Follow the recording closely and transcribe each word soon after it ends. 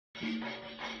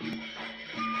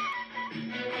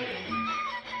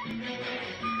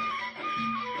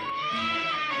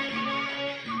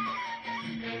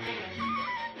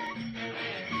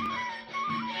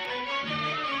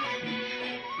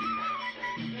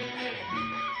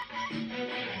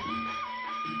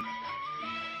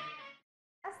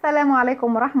السلام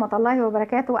عليكم ورحمة الله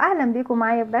وبركاته. أهلا بيكم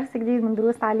معايا في درس جديد من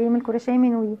دروس تعليم الكروشيه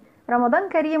من وي. رمضان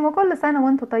كريم وكل سنة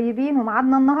وانتم طيبين،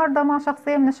 ومعادنا النهاردة مع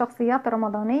شخصية من الشخصيات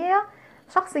الرمضانية.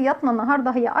 شخصياتنا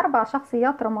النهاردة هي 4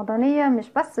 شخصيات رمضانية،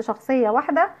 مش بس شخصية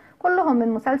واحدة، كلهم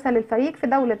من مسلسل الفريج في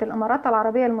دولة الإمارات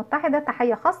العربية المتحدة.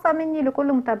 تحية خاصة مني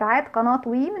لكل متابعات قناة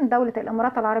وي من دولة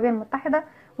الإمارات العربية المتحدة،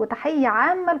 وتحية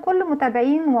عامة لكل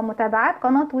متابعين ومتابعات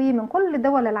قناة وي من كل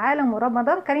دول العالم،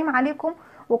 ورمضان كريم عليكم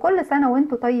وكل سنة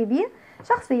وانتم طيبين.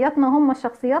 شخصياتنا هم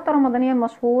الشخصيات الرمضانية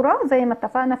المشهورة زي ما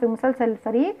اتفقنا في مسلسل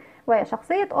الفريق، وهي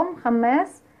شخصية أم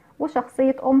خماس،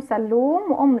 وشخصية أم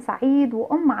سلوم، وأم سعيد،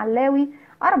 وأم علاوي.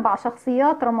 4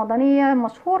 شخصيات رمضانية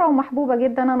مشهورة ومحبوبة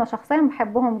جدا، أنا شخصيا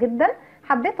بحبهم جدا.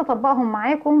 حبيت أطبقهم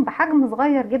معاكم بحجم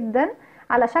صغير جدا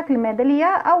على شكل ميدالية،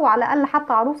 أو على الأقل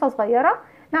حتى عروسة صغيرة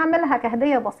نعملها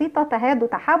كهدية بسيطة تهادوا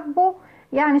تحبوا.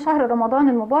 يعني شهر رمضان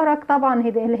المبارك، طبعا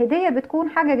الهدية بتكون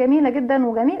حاجة جميلة جدا،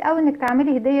 وجميل قوي انك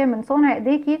تعملي هدية من صنع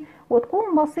ايديكي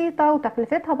وتكون بسيطة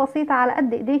وتكلفتها بسيطة على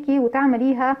قد ايديكي،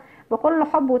 وتعمليها بكل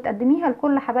حب وتقدميها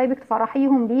لكل حبايبك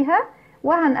تفرحيهم بيها.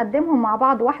 وهنقدمهم مع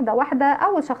بعض واحدة واحدة.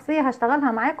 اول شخصية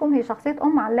هشتغلها معاكم هي شخصية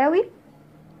ام علاوي،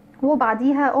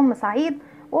 وبعديها ام سعيد،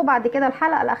 وبعد كده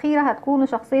الحلقة الأخيرة هتكون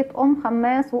شخصية أم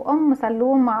خماس وأم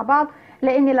سلوم مع بعض.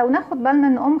 لأن لو ناخد بالنا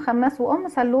إن أم خماس وأم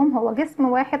سلوم هو جسم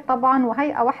واحد طبعا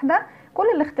وهيئة واحدة، كل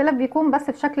الاختلاف بيكون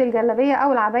بس في شكل الجلابية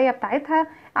أو العباية بتاعتها.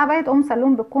 عباية أم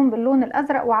سلوم بتكون باللون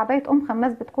الأزرق، وعباية أم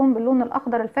خماس بتكون باللون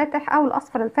الأخضر الفاتح أو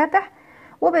الأصفر الفاتح.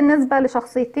 وبالنسبة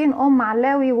لشخصيتين أم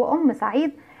علاوي وأم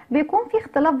سعيد بيكون في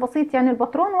اختلاف بسيط، يعني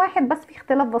الباترون واحد بس في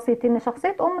اختلاف بسيط، ان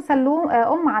شخصية ام سلوم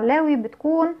ام علاوي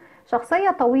بتكون شخصية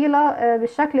طويلة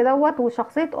بالشكل دوت،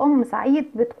 وشخصية ام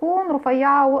سعيد بتكون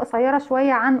رفيعة وقصيرة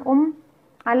شوية عن ام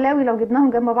علاوي. لو جبناهم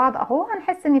جنب بعض اهو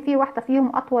هنحس ان في واحدة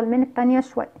فيهم اطول من التانية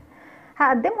شوية.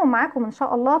 هقدمهم معاكم ان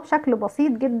شاء الله بشكل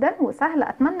بسيط جدا وسهل،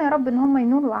 اتمنى يا رب ان هم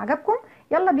ينولوا اعجابكم.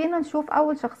 يلا بينا نشوف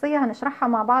اول شخصية هنشرحها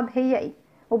مع بعض هي ايه،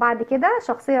 وبعد كده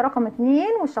شخصية رقم 2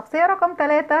 والشخصية رقم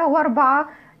 3 و4.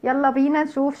 يلا بينا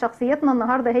نشوف شخصيتنا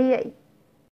النهاردة هي ايه.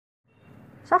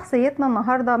 شخصيتنا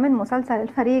النهاردة من مسلسل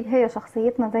الفريج هي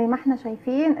شخصيتنا زي ما احنا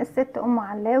شايفين الست ام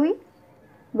علاوي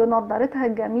بنضارتها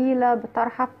الجميلة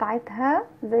بالطرحة بتاعتها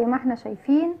زي ما احنا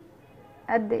شايفين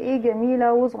قد ايه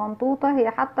جميلة وصغنطوطة. هي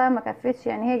حتى ما كفتش،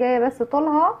 يعني هي جاية بس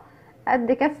طولها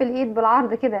قد كف الايد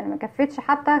بالعرض كده، يعني ما كفتش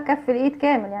حتى كف الايد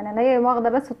كامل، يعني هي واخدة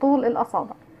بس طول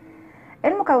الاصابع.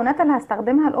 المكونات اللي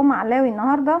هستخدمها الام علاوي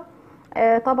النهاردة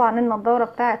طبعا النضارة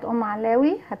بتاعت ام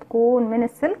علاوي هتكون من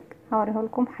السلك، هوريه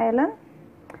لكم حالا.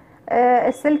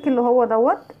 السلك اللي هو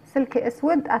دوت سلك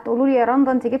اسود. هتقولوا لي يا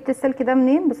رندا انت جبت السلك ده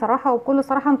منين؟ بصراحه وبكل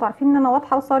صراحه انتوا عارفين ان انا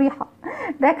واضحه وصريحه.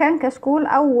 ده كان كشكول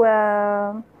او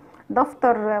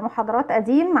دفتر محاضرات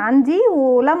قديم عندي،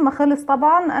 ولما خلص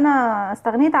طبعا انا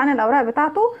استغنيت عن الاوراق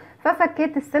بتاعته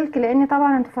ففكيت السلك، لان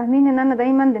طبعا انتوا فاهمين ان انا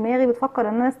دايما دماغي بتفكر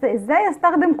ان انا ازاي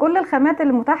استخدم كل الخامات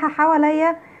المتاحه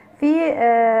حواليا في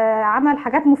عمل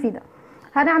حاجات مفيده.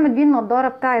 هنعمل بيه النضاره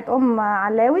بتاعت ام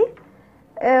علاوي.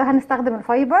 هنستخدم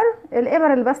الفايبر.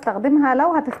 الابر اللي بستخدمها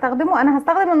لو هتستخدموا، انا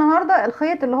هستخدم النهارده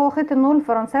الخيط اللي هو خيط النول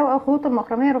الفرنساوي او خيوط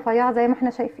المكرميه رفيعه زي ما احنا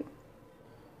شايفين.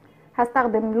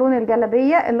 هستخدم لون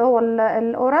الجلابيه اللي هو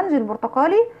الاورنج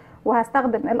البرتقالي،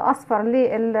 وهستخدم الاصفر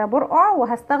للبرقع،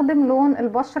 وهستخدم لون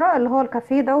البشره اللي هو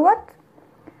الكافيه دوت.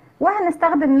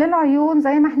 وهنستخدم للعيون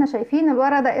زي ما احنا شايفين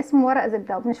الورق ده اسمه ورق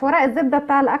زبده، مش ورق الزبده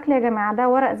بتاع الاكل يا جماعه، ده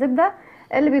ورق زبده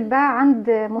اللي بيتباع عند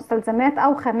مستلزمات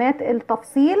او خامات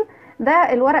التفصيل.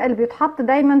 ده الورق اللي بيتحط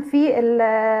دايما في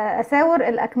اساور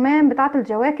الاكمام بتاعه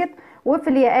الجواكت، وفي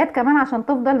الياقات كمان عشان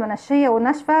تفضل منشيه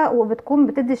وناشفه، وبتكون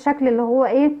بتدي الشكل اللي هو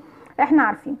ايه احنا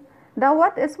عارفين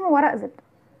دوت اسمه ورق زبده.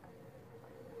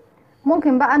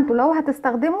 ممكن بقى انتوا لو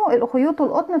هتستخدموا الخيوط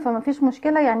القطن فما فيش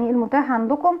مشكله، يعني المتاح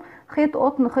عندكم خيط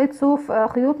قطن، خيط صوف،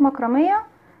 خيوط مكرميه.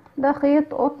 ده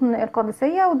خيط قطن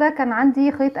القادسيه، وده كان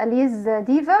عندي خيط اليز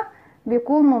ديفا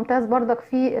بيكون ممتاز بردك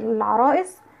في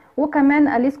العرائس، وكمان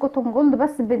اليس كوتون جولد،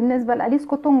 بس بالنسبه لاليس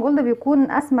كوتون جولد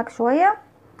بيكون اسمك شويه.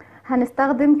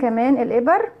 هنستخدم كمان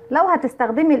الابر. لو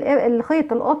هتستخدمي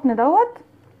الخيط القطن دوت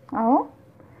اهو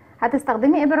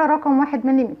هتستخدمي ابره رقم 1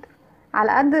 ملم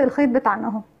على قد الخيط بتاعنا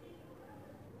اهو.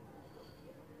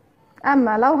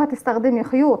 اما لو هتستخدمي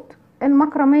خيوط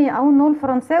المكرميه او النول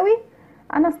الفرنساوي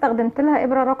انا استخدمت لها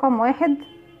ابره رقم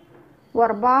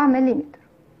 1.4 ملم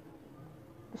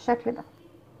بالشكل ده،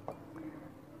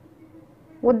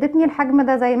 وادتني الحجم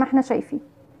ده زي ما احنا شايفين.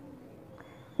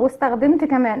 واستخدمت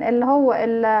كمان اللي هو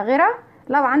الغيره،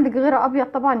 لو عندك غيره ابيض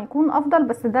طبعا يكون افضل،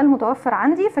 بس ده المتوفر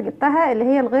عندي فجبتها، اللي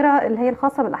هي الغيره اللي هي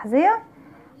الخاصه بالاحذيه.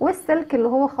 والسلك اللي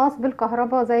هو خاص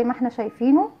بالكهرباء زي ما احنا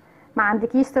شايفينه. ما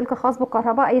عندكيش سلك خاص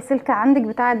بالكهرباء، اي سلك عندك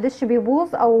بتاع الدش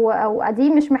بيبوظ او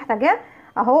قديم مش محتاجاه،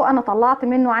 اهو انا طلعت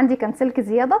منه، عندي كان سلك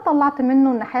زياده، طلعت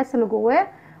منه النحاس اللي جواه،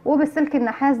 وبالسلك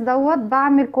النحاس دوت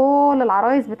بعمل كل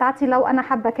العرايس بتاعتي لو انا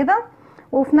حابه كده.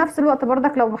 وفي نفس الوقت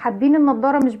برضك لو حابين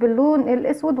النضاره مش باللون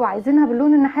الاسود وعايزينها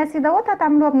باللون النحاسي دوت،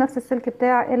 هتعملوها بنفس السلك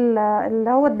بتاع اللي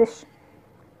هو الدش.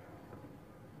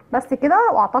 بس كده.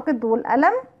 واعتقد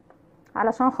والقلم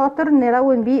علشان خاطر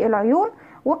نلون بيه العيون،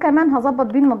 وكمان هظبط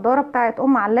بيه النضاره بتاعت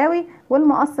ام علاوي،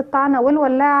 والمقص بتاعنا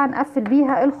والولاعه نقفل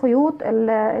بيها الخيوط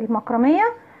المكرميه.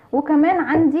 وكمان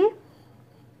عندي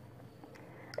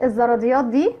الزراديات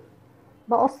دي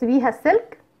بقص بيها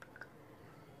السلك.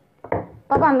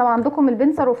 طبعا لو عندكم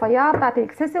البنسه الرفيعه بتاعت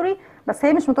الاكسسوري، بس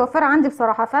هي مش متوفره عندي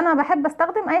بصراحه، فانا بحب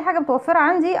استخدم اي حاجه متوفره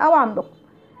عندي او عندكم.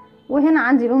 وهنا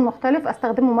عندي لون مختلف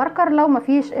استخدمه ماركر لو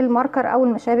مفيش الماركر او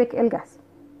المشابك الجاهز.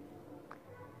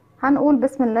 هنقول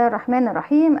بسم الله الرحمن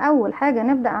الرحيم. اول حاجه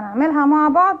نبدا نعملها مع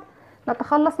بعض،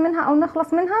 نتخلص منها او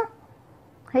نخلص منها،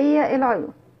 هي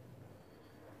العيون.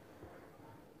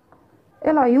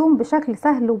 العيون بشكل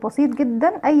سهل وبسيط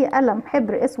جدا. اي قلم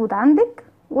حبر اسود عندك،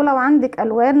 ولو عندك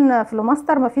الوان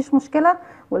فلوماستر مفيش مشكله،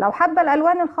 ولو حابه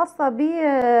الالوان الخاصه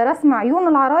برسم عيون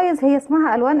العرايس هي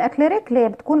اسمها الوان اكليريك، اللي هي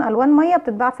بتكون الوان ميه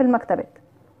بتتباع في المكتبات.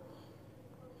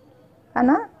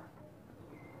 انا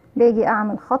باجي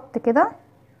اعمل خط كده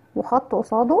وخط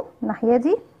قصاده الناحيه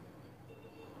دي،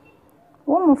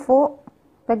 ومن فوق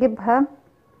بجيبها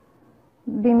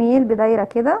بميل بدايره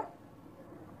كده،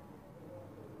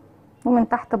 ومن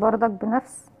تحت بردك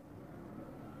بنفس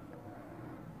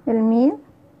الميل.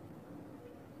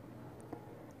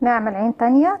 نعمل عين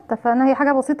تانية. اتفقنا هي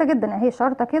حاجة بسيطة جدا اهي،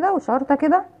 شرطة كده وشرطة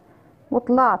كده،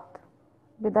 وطلعت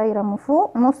بدايرة من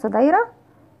فوق، نص دايرة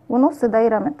ونص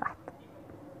دايرة من تحت،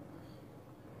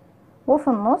 وفي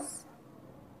النص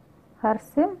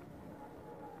هرسم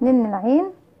نن العين.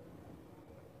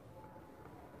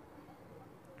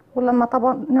 ولما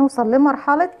طبعا نوصل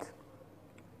لمرحلة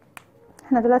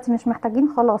احنا دلوقتي مش محتاجين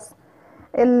خلاص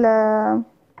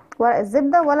ورق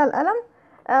الزبدة ولا القلم.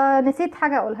 نسيت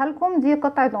حاجة اقولها لكم، دي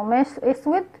قطعة قماش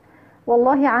اسود.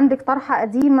 والله عندك طرحة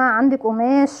قديمة، عندك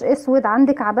قماش اسود،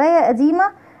 عندك عباية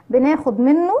قديمة، بناخد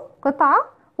منه قطعة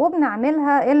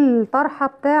وبنعملها الطرحة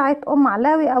بتاعة ام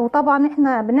علاوي، او طبعا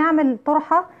احنا بنعمل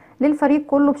طرحة للفريق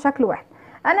كله بشكل واحد.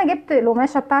 انا جبت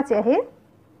القماشة بتاعتي اهي،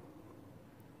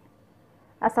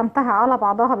 قسمتها على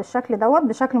بعضها بالشكل دوت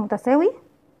بشكل متساوي،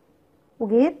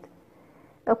 وجيت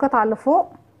القطعة اللي فوق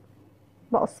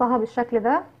بقصها بالشكل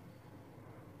ده،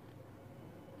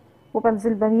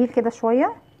 وبنزل بميل كده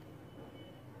شوية،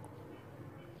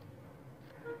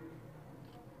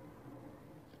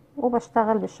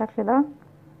 وبشتغل بالشكل ده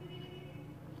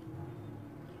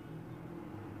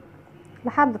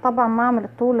لحد طبعا ما اعمل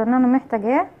الطول اللي انا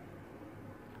محتاجاه.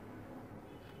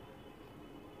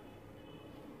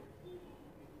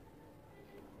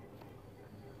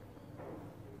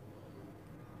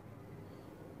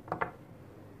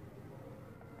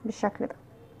 بالشكل ده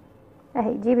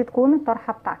اهي. دي بتكون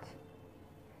الطرحة بتاعتي.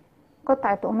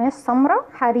 قطعة قماش سمراء،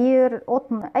 حرير،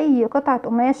 قطن، اي قطعة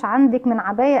قماش عندك، من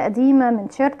عباية قديمة، من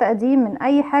تيشيرت قديم، من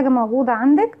اي حاجة موجودة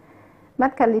عندك. ما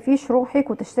تكلفيش روحك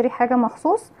وتشتري حاجة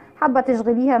مخصوص. حابة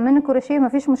تشغليها من كروشيه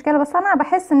مفيش مشكلة، بس انا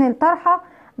بحس ان الطرحة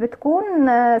بتكون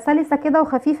سلسة كده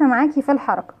وخفيفة معاكي في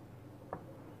الحركة.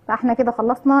 فاحنا كده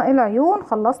خلصنا العيون،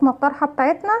 خلصنا الطرحة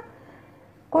بتاعتنا.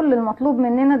 كل المطلوب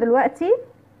مننا دلوقتي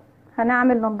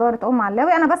هنعمل نضارة ام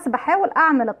علاوي. انا بس بحاول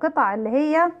اعمل القطع اللي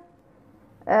هي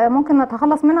ممكن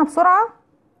نتخلص منها بسرعة،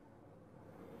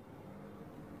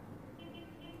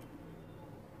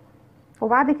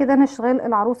 وبعد كده نشغل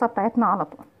العروسة بتاعتنا على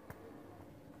طول.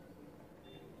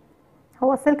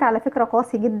 هو السلك على فكرة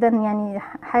قاسي جدا، يعني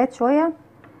حاد شوية،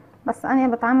 بس انا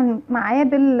بتعامل معاه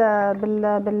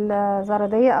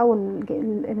بالزردية او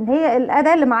اللي هي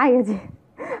الاداة اللي معايا دي.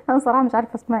 انا صراحة مش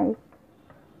عارفة اسمها ايه.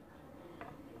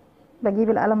 بجيب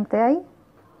القلم بتاعي،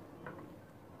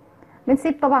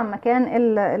 بنسيب طبعا مكان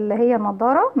اللي هي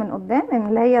النضارة من قدام،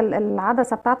 اللي هي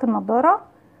العدسة بتاعة النضارة،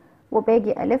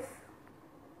 وباجي الف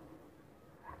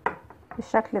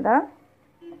بالشكل ده.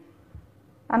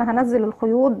 انا هنزل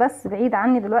الخيوط بس بعيد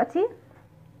عني دلوقتي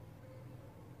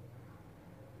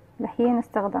لحين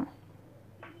استخدامها.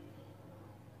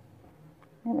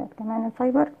 نبعد كمان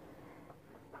الفايبر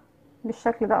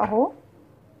بالشكل ده اهو.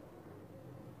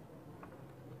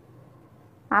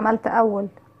 عملت اول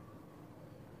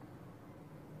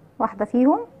واحدة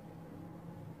فيهم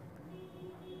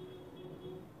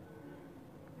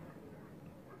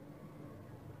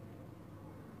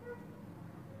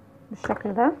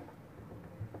بالشكل ده،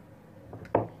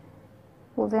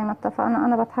 وزي ما اتفقنا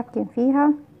انا بتحكم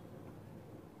فيها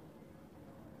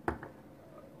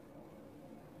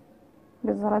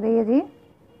بالزرادية دي،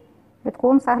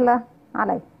 بتكون سهلة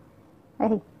عليا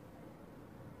اهي.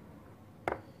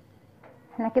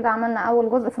 احنا كده عملنا اول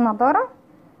جزء في النضارة.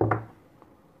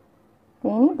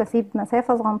 تاني بسيب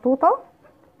مسافة صغنطوطة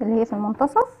اللي هي في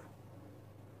المنتصف،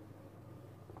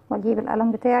 واجيب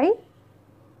القلم بتاعي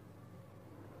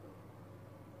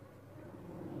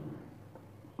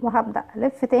وهبدأ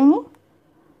الف تاني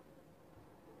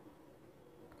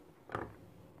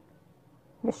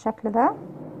بالشكل ده.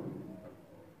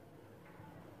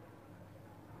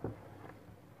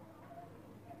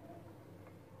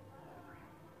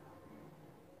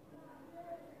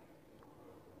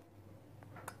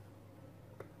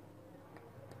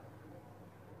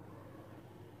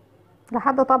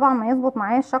 لحد طبعا ما يظبط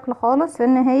معايا الشكل خالص،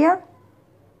 لان هي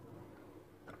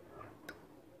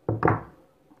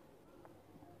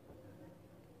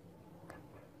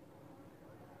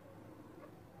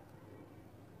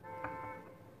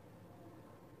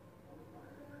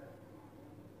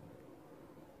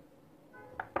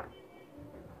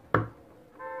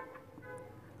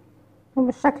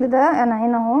وبالشكل ده. انا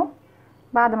هنا اهو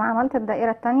بعد ما عملت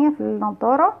الدائرة التانية في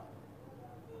النضارة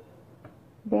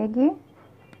باجي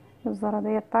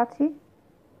بالزرادية بتاعتي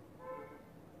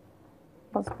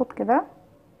بظبط كده،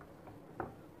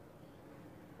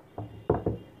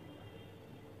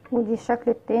 ودي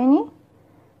الشكل التاني.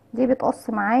 دي بتقص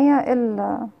معايا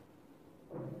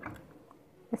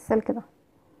السلك ده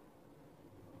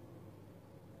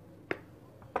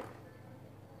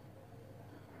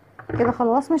كده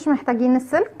خلاص، مش محتاجين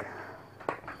السلك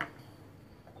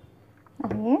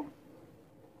اهي.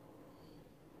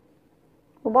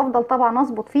 وبفضل طبعا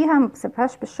اظبط فيها، ما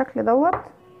بسيبهاش بالشكل دوت،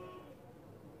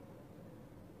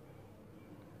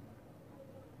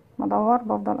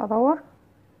 بفضل ادور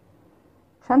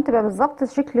عشان تبقى بالظبط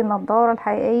شكل النضارة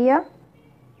الحقيقية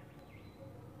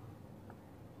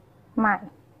معي.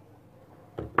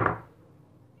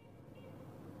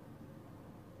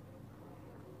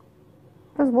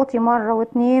 تظبطي مرة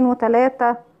واتنين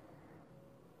وتلاتة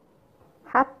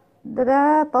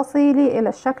حتى تصلي الى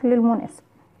الشكل المناسب.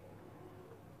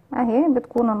 اهي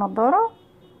بتكون النضارة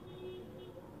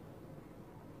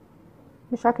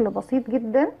بشكل بسيط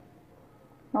جدا،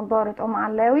 نضارة ام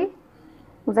علاوي.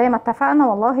 وزي ما اتفقنا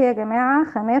والله يا جماعة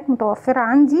خامات متوفرة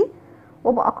عندي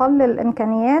وبأقل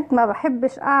الامكانيات. ما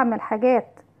بحبش اعمل حاجات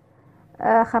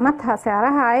خاماتها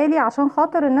سعرها عالي عشان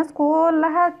خاطر الناس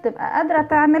كلها تبقى قادرة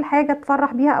تعمل حاجة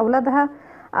تفرح بيها اولادها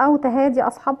او تهادي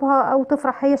اصحابها او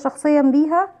تفرح هي شخصيا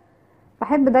بيها.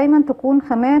 بحب دايما تكون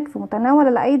خامات في متناول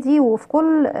الايدي وفي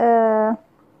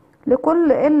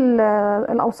لكل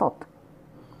الاوساط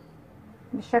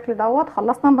بالشكل دوت.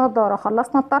 خلصنا النضارة،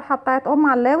 خلصنا الطرحة بتاعت ام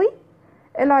علاوي.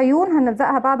 العيون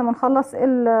هنلزقها بعد ما نخلص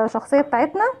الشخصية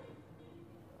بتاعتنا.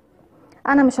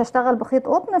 انا مش هشتغل بخيط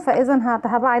قطن، فاذا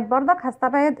هبعد بردك،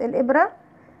 هستبعد الابرة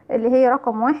اللي هي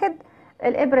رقم 1.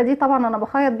 الابرة دي طبعا انا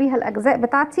بخيط بيها الاجزاء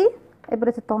بتاعتي،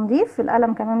 ابرة التنظيف.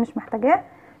 القلم كمان مش محتاجاه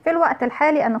في الوقت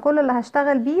الحالي. انا كل اللي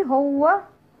هشتغل بيه هو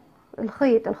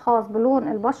الخيط الخاص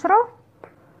بلون البشرة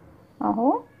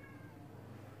اهو،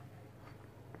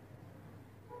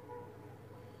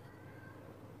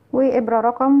 وابرة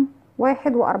رقم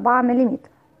 1.4 ملم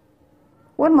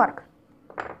والماركر.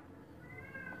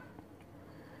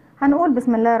 هنقول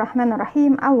بسم الله الرحمن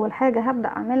الرحيم. اول حاجة هبدأ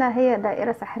اعملها هي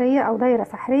دائرة سحرية او دايرة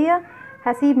سحرية.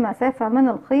 هسيب مسافة من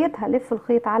الخيط، هلف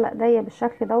الخيط على ايديا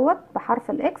بالشكل دوت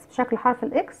بحرف الاكس، بشكل حرف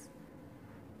الاكس.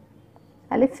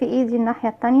 هلف ايدي الناحية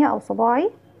التانية او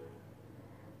صباعي،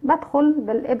 بدخل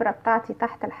بالابرة بتاعتي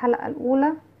تحت الحلقة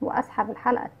الاولى واسحب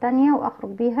الحلقة التانية واخرج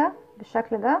بيها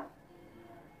بالشكل ده.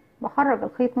 بخرج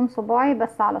الخيط من صباعي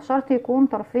بس على شرط يكون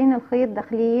طرفين الخيط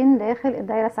داخلين داخل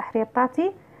الدايرة السحرية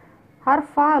بتاعتي.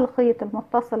 هرفع الخيط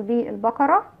المتصل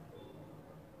بالبكرة،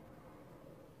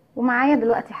 ومعايا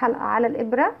دلوقتي حلقة على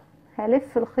الابرة.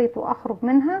 هلف الخيط واخرج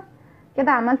منها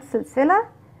كده، عملت سلسلة.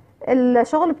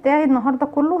 الشغل بتاعي النهاردة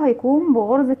كله هيكون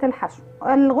بغرزة الحشو.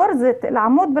 الغرزة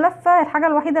العمود بلفة الحاجة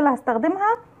الوحيدة اللي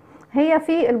هستخدمها هي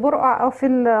في البرقع او في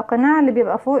القناع اللي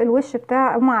بيبقى فوق الوش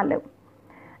بتاع ام علاوي.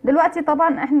 دلوقتي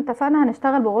طبعا احنا اتفقنا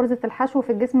هنشتغل بغرزة الحشو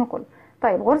في الجسم كله.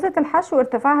 طيب غرزة الحشو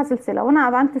ارتفاعها سلسلة، وانا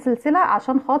عملت سلسلة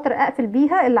عشان خاطر اقفل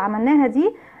بيها اللي عملناها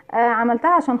دي.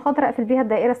 عملتها عشان خاطر اقفل بيها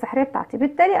الدائرة السحرية بتاعتي،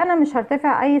 بالتالي انا مش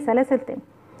هرتفع اي سلاسل تاني.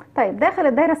 طيب داخل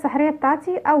الدائرة السحرية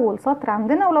بتاعتي اول سطر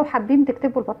عندنا، ولو حابين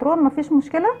تكتبوا الباترون مفيش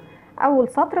مشكلة، اول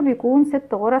سطر بيكون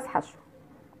 6 غرز حشو،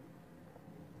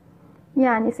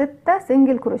 يعني 6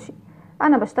 سنجل كروشيه.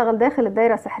 انا بشتغل داخل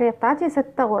الدائرة السحرية بتاعتي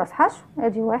 6 غرز حشو.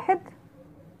 ادي 1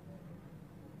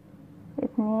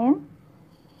 2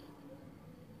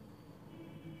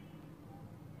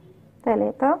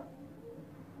 3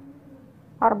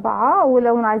 4.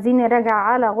 ولو عايزين نراجع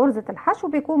على غرزة الحشو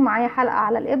بيكون معايا حلقة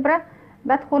على الإبرة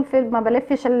بدخل في ما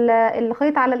بلفش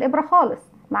الخيط على الابره خالص.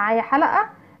 معايا حلقه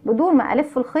بدون ما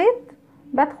الف الخيط،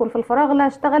 بدخل في الفراغ اللي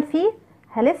هشتغل فيه،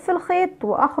 هلف الخيط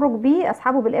واخرج بيه،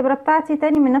 اسحبه بالابره بتاعتي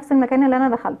تاني من نفس المكان اللي انا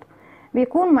دخلته.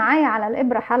 بيكون معايا على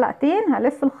الابره حلقتين،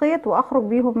 هلف الخيط واخرج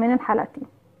بيهم من الحلقتين.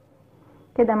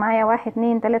 كده معايا 1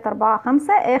 2 3 4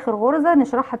 5. اخر غرزه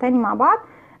نشرحها تاني مع بعض.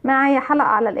 معايا حلقه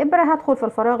على الابره، هدخل في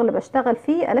الفراغ اللي بشتغل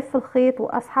فيه، الف الخيط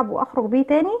واسحب واخرج بيه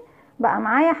تاني، بقى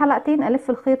معايا حلقتين، الف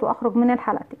الخيط واخرج من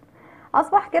الحلقتين.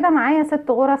 اصبح كده معايا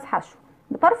 6 غرز حشو.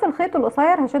 بطرف الخيط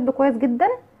القصير هشده كويس جدا،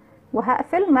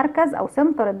 وهقفل مركز او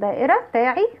سنتر الدائره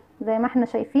بتاعي زي ما احنا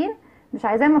شايفين، مش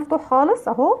عايزاه مفتوح خالص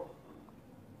اهو.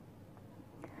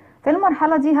 في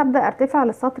المرحله دي هبدا ارتفع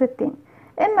للسطر التاني.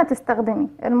 اما تستخدمي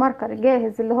الماركر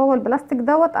الجاهز اللي هو البلاستيك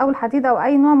دوت او الحديد او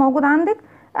اي نوع موجود عندك،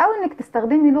 او انك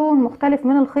تستخدمي لون مختلف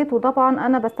من الخيط، وطبعا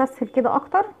انا بستسهل كده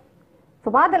اكتر. في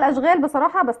بعض الاشغال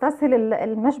بصراحه بستسهل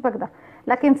المشبك ده،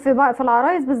 لكن في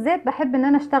العرايس بالذات بحب ان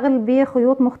انا اشتغل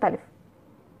بخيوط مختلفه.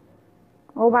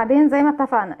 وبعدين زي ما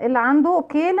اتفقنا، اللي عنده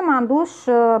اوكي، اللي ما عندوش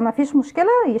مفيش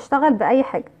مشكله، يشتغل باي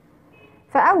حاجه.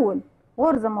 فاول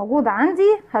غرزه موجوده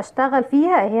عندي هشتغل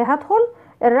فيها اهي، هدخل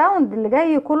الراوند اللي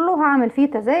جاي كله هعمل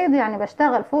فيه تزايد، يعني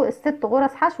بشتغل فوق ال6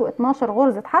 غرز حشو 12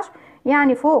 غرزه حشو،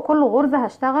 يعني فوق كل غرزه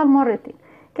هشتغل مرتين.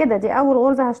 كده دي اول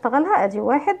غرزه هشتغلها، ادي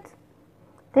 1.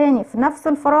 تاني في نفس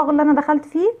الفراغ اللي انا دخلت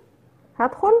فيه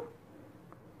هدخل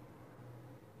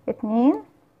 2،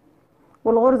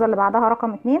 والغرزه اللي بعدها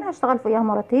رقم 2 هشتغل فوقيها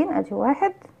مرتين، ادي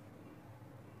 1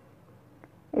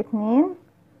 2.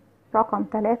 رقم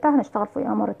 3 هنشتغل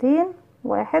فوقيها مرتين،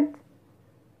 1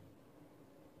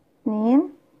 2.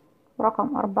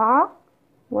 رقم 4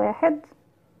 1.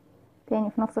 تاني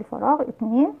في نفس الفراغ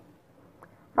 2.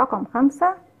 رقم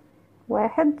 5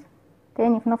 1.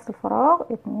 تاني في نفس الفراغ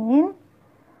 2.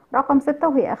 رقم 6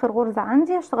 وهي اخر غرزة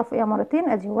عندي هشتغل فوقيها مرتين،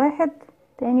 ادي 1.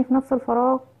 تاني في نفس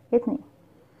الفراغ 2.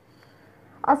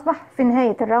 اصبح في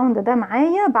نهاية الراوند ده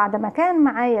معايا، بعد ما كان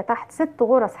معايا تحت 6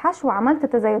 غرز حشو عملت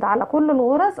تزايد على كل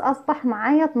الغرز، اصبح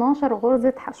معايا 12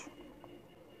 غرزة حشو.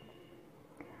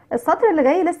 السطر اللي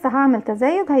جاي لسه هعمل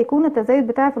تزايد، هيكون التزايد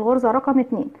بتاعي في الغرزة رقم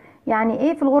 2. يعني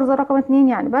ايه في الغرزة رقم 2؟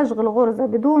 يعني بشغل غرزة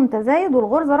بدون تزايد،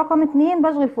 والغرزة رقم 2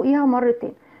 بشغل فوقيها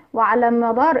مرتين، وعلى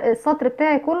مدار السطر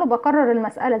بتاعي كله بكرر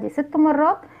المسألة دي 6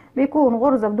 مرات. بيكون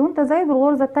غرزة بدون تزايد،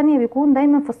 والغرزة التانية بيكون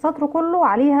دايما في السطر كله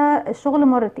عليها الشغل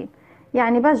مرتين.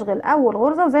 يعني بشغل اول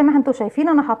غرزة، وزي ما انتوا شايفين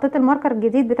انا حطيت الماركر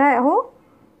الجديد بتاعي اهو،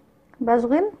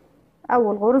 بشغل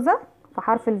اول غرزة في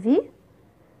حرف الفي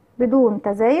بدون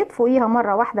تزايد فوقيها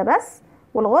مرة واحدة بس،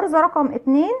 والغرزة رقم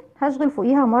 2 هشغل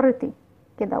فوقيها مرتين.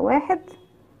 كده 1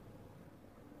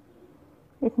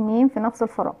 2 في نفس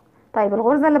الفراغ. طيب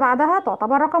الغرزة اللي بعدها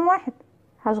تعتبر رقم 1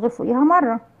 هشغل فوقيها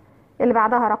مرة، اللي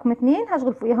بعدها رقم 2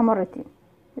 هشغل فوقيها مرتين،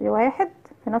 1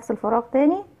 في نفس الفراغ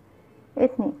تاني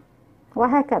 2،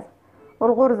 وهكذا.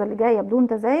 والغرزة اللي جاية بدون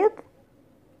تزايد،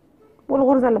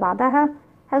 والغرزة اللي بعدها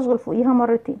هشغل فوقيها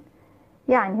مرتين،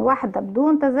 يعني واحدة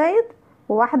بدون تزايد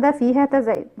وواحدة فيها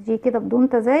تزايد، دي كده بدون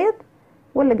تزايد،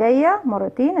 واللي جاية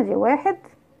مرتين، ادي 1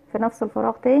 في نفس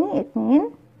الفراغ تاني 2،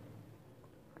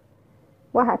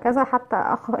 وهكذا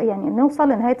حتى يعني نوصل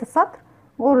لنهاية السطر.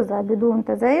 غرزة بدون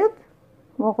تزايد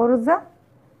وغرزة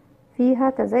فيها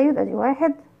تزايد، ادي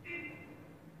 1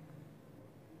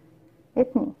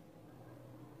 2.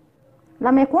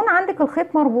 لما يكون عندك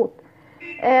الخيط مربوط،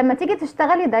 ما تيجي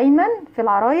تشتغلي دايما في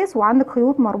العرايس وعندك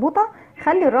خيوط مربوطة،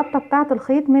 خلي الربطة بتاعة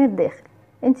الخيط من الداخل.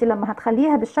 انت لما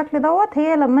هتخليها بالشكل دوت،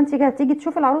 هي لما انت هتيجي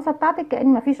تشوفي العروسة بتاعتك كأن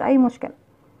مفيش اي مشكلة.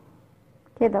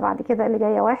 كده بعد كده اللي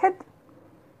جاية 1،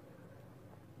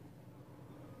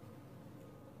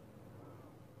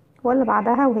 واللي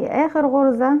بعدها وهي اخر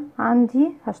غرزة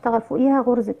عندي هشتغل فوقيها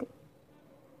غرزتين.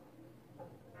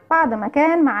 بعد ما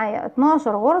كان معايا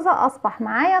 12 غرزة اصبح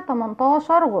معايا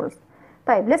 18 غرزة.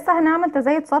 طيب لسه هنعمل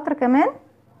تزايد سطر كمان.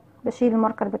 بشيل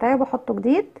الماركر بتاعي وبحطه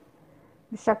جديد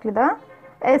بالشكل ده.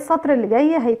 السطر اللي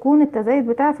جاي هيكون التزايد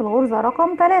بتاعي في الغرزة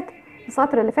رقم 3.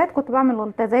 السطر اللي فات كنت بعمل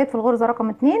التزايد في الغرزة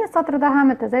رقم 2، السطر ده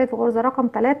هعمل تزايد في الغرزة رقم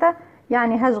 3،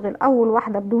 يعني هشغل اول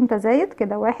واحدة بدون تزايد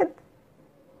كده 1،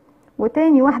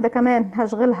 وتاني واحدة كمان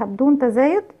هشغلها بدون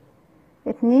تزايد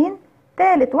 2،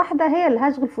 تالت واحدة هي اللي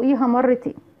هشغل فوقيها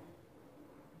مرتين.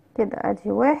 كده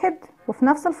ادي 1، وفي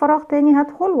نفس الفراغ تاني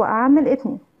هدخل واعمل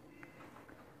 2.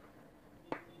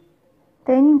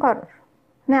 تاني نكرر،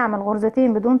 نعمل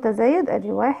غرزتين بدون تزايد،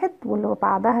 ادي 1، واللي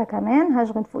بعدها كمان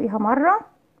هشغل فوقيها مرة،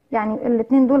 يعني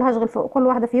الاتنين دول هشغل فوق كل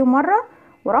واحدة فيهم مرة،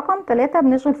 ورقم 3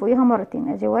 بنشغل فوقيها مرتين،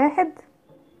 ادي 1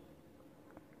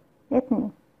 2،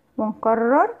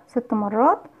 ونكرر 6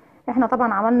 مرات. احنا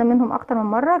طبعا عملنا منهم اكتر من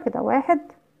مرة. كده 1،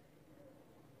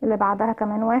 اللي بعدها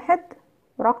كمان 1،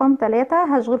 ورقم 3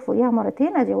 هشغل فوقيها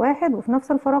مرتين، ادي 1 وفي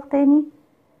نفس الفراغ تاني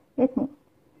 2.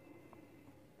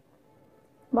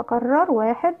 بكرر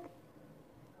 1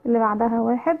 اللي بعدها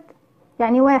 1،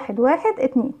 يعني 1 1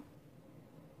 2.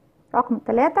 رقم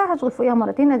 3 هشغل فوقيها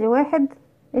مرتين، ادي 1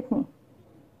 2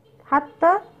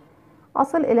 حتى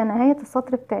اصل الى نهاية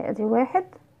السطر بتاعي، ادي 1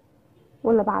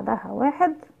 واللي بعدها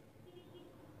 1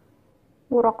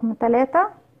 ورقم 3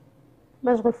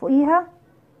 بشغل فوقيها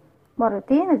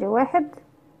مرتين، ادي 1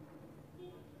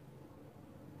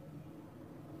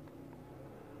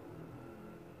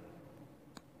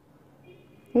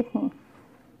 2.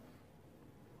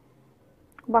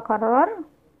 بكرر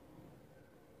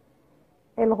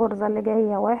الغرزة اللي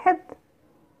جاية 1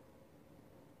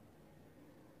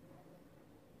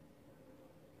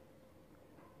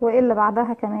 واللي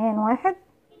بعدها كمان 1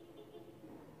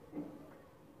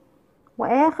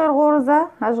 واخر غرزة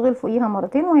هشغل فوقيها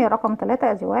مرتين وهي رقم 3،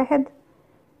 ادي 1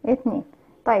 2.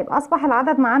 طيب اصبح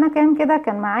العدد معانا كام كده؟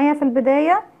 كان معايا في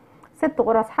البداية 6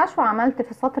 غرز حشو، عملت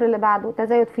في السطر اللي بعده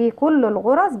تزايد فيه كل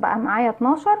الغرز بقى معايا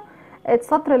 12.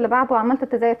 السطر اللي بعده عملت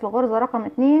تزايد في الغرزة رقم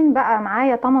 2 بقى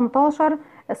معايا 18.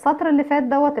 السطر اللي فات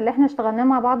دوت اللي احنا اشتغلناه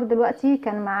مع بعض دلوقتي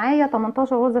كان معايا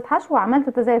 18 غرزة حشو، وعملت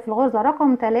تزايد في الغرزة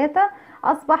رقم 3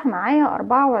 اصبح معايا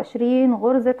 24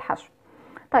 غرزة حشو.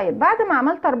 طيب بعد ما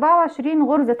عملت 24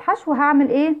 غرزة حشو هعمل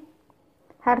ايه؟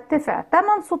 هرتفع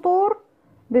 8 سطور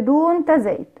بدون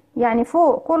تزايد، يعني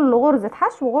فوق كل غرزة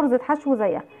حشو غرزة حشو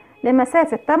زيها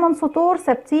لمسافة 8 سطور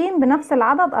ثابتين بنفس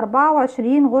العدد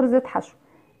 24 غرزة حشو.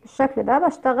 بالشكل ده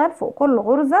بشتغل فوق كل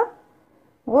غرزة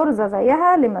غرزة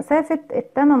زيها لمسافة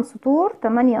ال8 سطور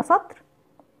 8 سطر.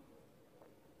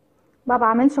 ما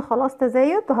بعملش خلاص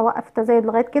تزايد وهوقف التزايد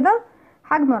لغاية كده.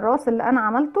 حجم الراس اللي انا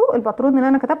عملته، الباترون اللي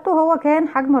انا كتبته هو كان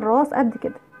حجم الراس قد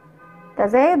كده،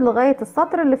 تزايد لغاية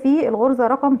السطر اللي فيه الغرزة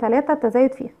رقم 3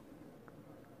 تزايد فيها،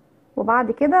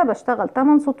 وبعد كده بشتغل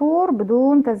 8 سطور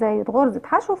بدون تزايد غرزة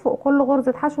حشو فوق كل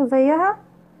غرزة حشو زيها.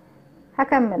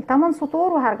 هكمل 8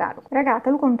 سطور وهرجع لكم. رجعت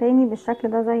لكم تاني بالشكل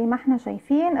ده زي ما احنا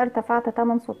شايفين، ارتفعت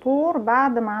 8 سطور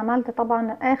بعد ما عملت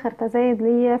طبعا اخر تزايد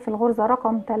ليا في الغرزة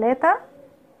رقم 3.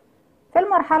 في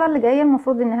المرحلة اللي جاية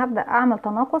المفروض اني هبدأ اعمل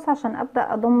تناقص عشان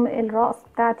ابدأ اضم الرأس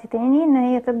بتاعتي تاني ان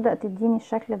هي تبدأ تديني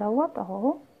الشكل دوت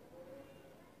اهو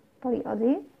الطريقة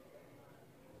دي.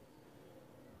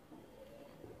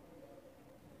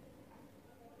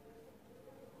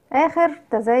 اخر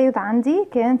تزايد عندي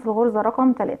كان في الغرزة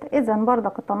رقم 3، اذا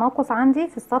بردك التناقص عندي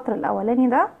في السطر الاولاني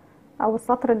ده او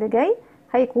السطر اللي جاي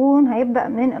هيبدأ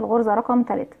من الغرزة رقم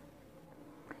 3.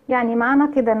 يعني معنى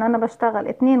كده ان انا بشتغل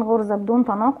 2 غرزة بدون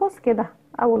تناقص كده.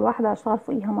 اول واحدة هشتغل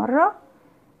فوقيها مرة،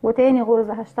 وتاني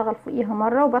غرزة هشتغل فوقيها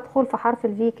مرة، وبدخل في حرف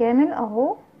الفي كامل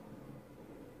اهو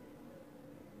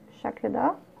بالشكل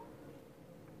ده.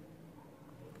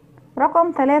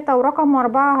 رقم 3 ورقم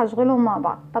 4 هشغلهم مع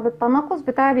بعض. طب التناقص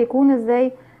بتاعي بيكون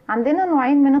ازاي؟ عندنا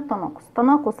نوعين من التناقص،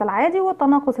 التناقص العادي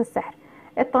والتناقص السحري.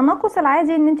 التناقص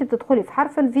العادي ان انت بتدخلي في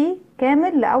حرف الفي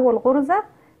كامل لاول غرزة،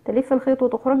 تلفي الخيط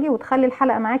وتخرجي وتخلي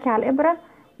الحلقة معاكي على الابرة،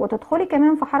 وتدخلي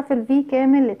كمان في حرف الفي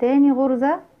كامل لتاني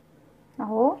غرزة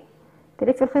اهو،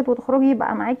 تلفي الخيط وتخرجي،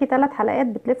 يبقى معاكي 3 حلقات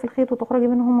بتلفي الخيط وتخرجي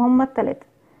منهم هما ال3.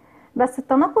 بس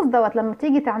التناقص دوت لما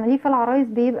تيجي تعمليه في العرايس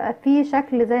بيبقى فيه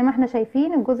شكل زي ما احنا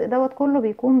شايفين، الجزء دوت كله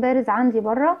بيكون بارز عندي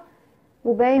بره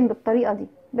وباين بالطريقة دي،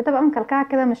 بتبقى مكلكعة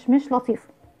كده مش لطيفة.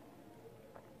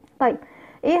 طيب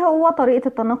ايه هو طريقة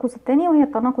التناقص التاني وهي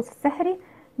التناقص السحري؟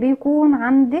 بيكون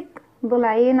عندك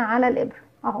ضلعين على الابر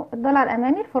اهو، الضلع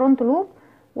الامامي الفرونت لوب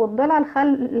والضلع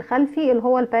الخلفي اللي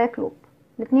هو الباك لوب،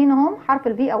 الاتنين اهم حرف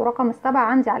الفي او رقم 7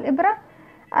 عندي على الابرة.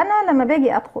 انا لما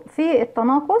باجي ادخل في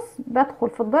التناقص بدخل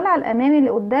في الضلع الامامي اللي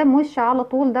قدام وشي على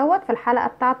طول دوت في الحلقة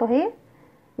بتاعته اهي،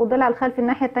 والضلع الخلفي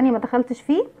الناحية التانية ما دخلتش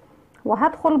فيه،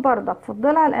 وهدخل بردك في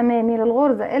الضلع الامامي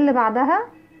للغرزة اللي بعدها.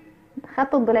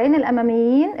 خدت الضلعين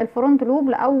الاماميين الفرونت لوب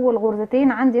لاول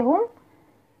غرزتين عندي هم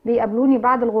بيقابلوني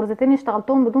بعد الغرزتين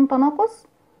اشتغلتهم بدون تناقص.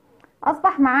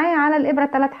 اصبح معايا على الابرة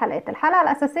 3 حلقات، الحلقة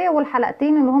الاساسية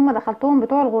والحلقتين اللي هم دخلتهم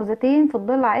بتوع الغرزتين في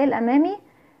الضلع الامامي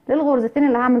للغرزتين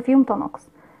اللي هعمل فيهم تناقص.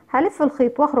 هلف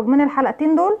الخيط واخرج من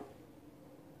الحلقتين دول،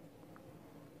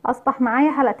 اصبح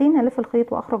معايا حلقتين هلف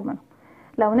الخيط واخرج منهم.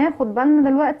 لو ناخد بالنا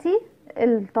دلوقتي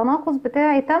التناقص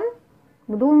بتاعي تم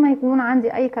بدون ما يكون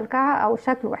عندي اي كلكعة او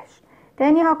شكل وحش.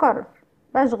 تاني هكرر،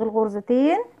 بشغل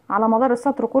غرزتين على مدار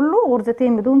السطر كله،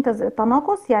 غرزتين بدون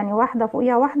تناقص، يعني واحدة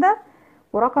فوقيها واحدة،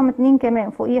 ورقم 2 كمان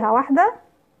فوقيها واحدة،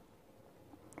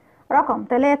 رقم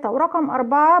 3 ورقم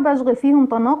 4 بشغل فيهم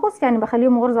تناقص يعني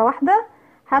بخليهم غرزة واحدة.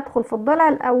 هدخل في الضلع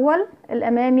الاول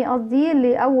الامامي قصدي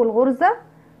لاول غرزة،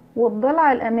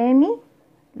 والضلع الامامي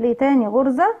لتاني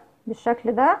غرزة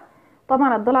بالشكل ده.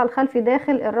 طبعا الضلع الخلفي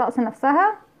داخل الرأس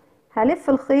نفسها. هلف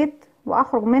الخيط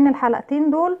واخرج من الحلقتين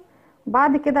دول،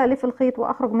 وبعد كده الف الخيط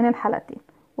واخرج من الحلقتين،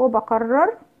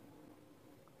 وبكرر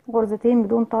غرزتين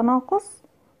بدون تناقص.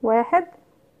 1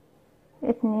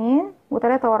 2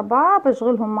 و3 و4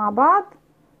 بشغلهم مع بعض.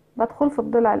 بدخل في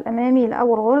الضلع الامامي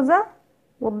لاول غرزة،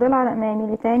 والضلع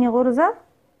الامامي لتاني غرزة،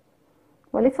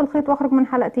 والف الخيط واخرج من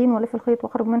حلقتين، والف الخيط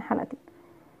واخرج من حلقتين.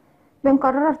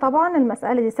 بنكرر طبعا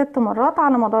المسألة دي 6 مرات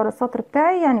على مدار السطر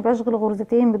بتاعي، يعني بشغل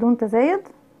غرزتين بدون تزايد،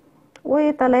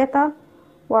 وتلاتة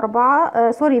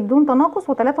واربعة بدون تناقص،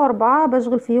 وتلاتة واربعة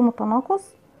بشغل فيهم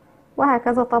التناقص،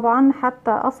 وهكذا طبعا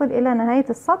حتى اصل الى نهاية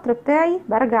السطر بتاعي.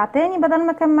 برجع تاني، بدل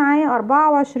ما كان معايا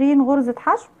 24 غرزة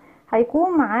حشو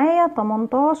هيكون معايا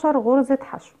 18 غرزة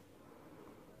حشو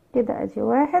كده. ادي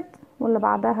 1 واللي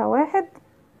بعدها 1،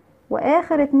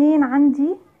 واخر 2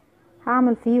 عندي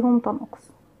هعمل فيهم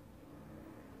تناقص.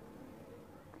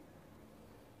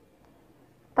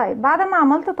 طيب بعد ما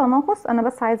عملت تناقص انا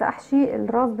بس عايزة احشي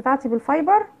الراس بتاعتي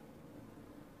بالفايبر.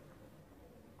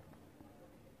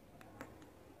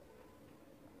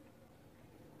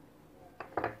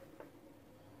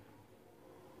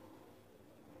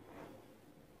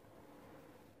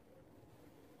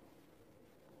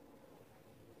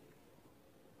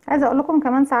 عايزه اقول لكم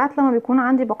كمان ساعات لما بيكون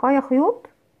عندي بقايا خيوط،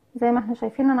 زي ما احنا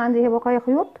شايفين انا عندي هي بقايا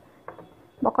خيوط،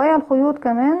 بقايا الخيوط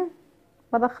كمان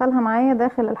بدخلها معايا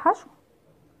داخل الحشو،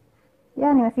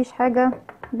 يعني مفيش حاجه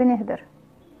بنهدر.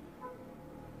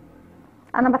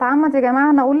 انا بتعمد يا جماعه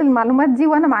انا اقول المعلومات دي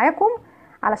وانا معاكم،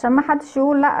 علشان ما حدش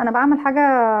يقول لا انا بعمل حاجه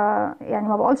يعني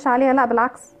ما بقولش عليها، لا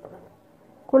بالعكس،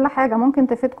 كل حاجه ممكن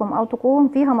تفيدكم او تكون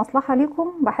فيها مصلحه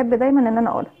ليكم بحب دايما ان انا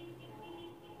اقولها.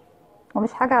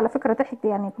 ومش حاجة على فكرة تحت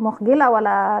يعني مخجلة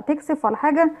ولا تكسف ولا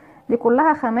حاجة، دي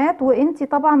كلها خامات، وانتي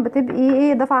طبعا بتبقي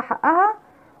ايه دافعة حقها.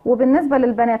 وبالنسبة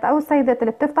للبنات او السيدات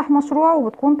اللي بتفتح مشروع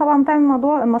وبتكون طبعا بتعمل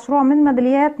موضوع مشروع من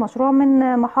ميداليات، مشروع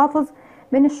من محافظ،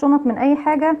 من الشنط، من اي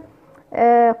حاجة،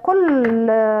 كل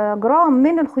جرام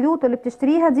من الخيوط اللي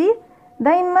بتشتريها دي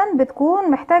دايما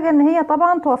بتكون محتاجة ان هي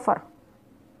طبعا توفرها.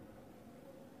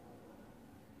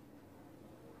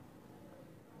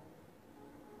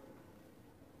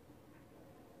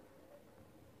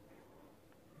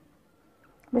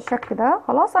 بالشكل ده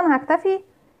خلاص انا هكتفي،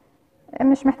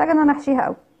 مش محتاجة ان انا احشيها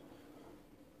قوي.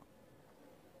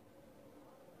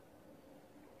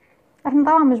 احنا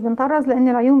طبعا مش بنطرز لان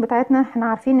العيون بتاعتنا احنا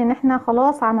عارفين ان احنا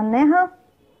خلاص عملناها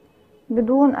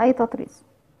بدون اي تطريز.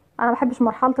 انا بحبش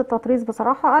مرحلة التطريز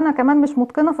بصراحة، انا كمان مش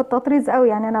متقنة في التطريز قوي،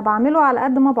 يعني انا بعمله على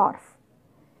قد ما بعرف،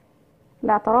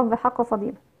 الاعتراف بحق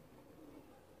فضيلة.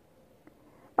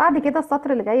 بعد كده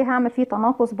السطر اللي جاي هعمل فيه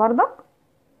تناقص بردك.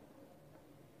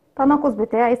 التناقص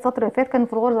بتاعي السطر اللي فات كان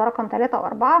في الغرزة رقم 3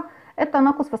 و4،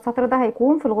 التناقص في السطر ده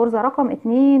هيكون في الغرزة رقم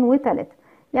 2 و3،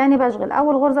 يعني بشغل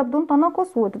اول غرزة بدون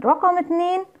تناقص، ورقم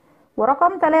 2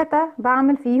 ورقم 3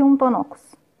 بعمل فيهم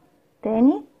تناقص،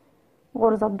 تاني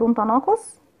غرزة بدون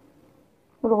تناقص،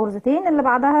 والغرزتين اللي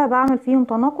بعدها بعمل فيهم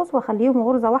تناقص واخليهم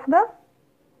غرزة واحدة،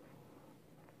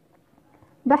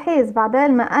 بحيث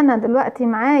بعدال ما انا دلوقتي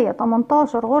معايا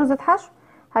 18 غرزة حشو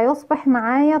هيصبح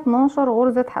معايا 12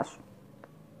 غرزة حشو،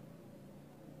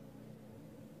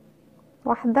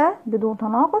 واحدة بدون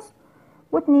تناقص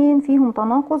واتنين فيهم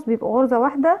تناقص بيبقوا غرزة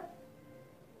واحدة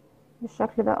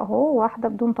بالشكل ده اهو، واحدة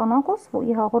بدون تناقص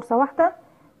فوقيها غرزة واحدة،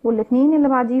 والاتنين اللي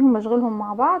بعديهم بشغلهم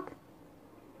مع بعض.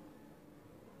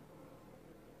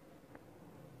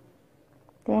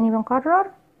 تاني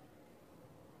بنكرر،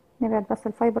 نبعد بس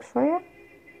الفايبر شوية،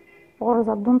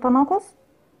 غرزة بدون تناقص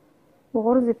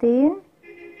وغرزتين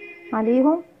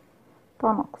عليهم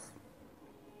تناقص،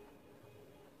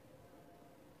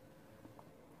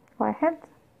 واحد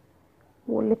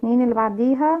والاتنين اللي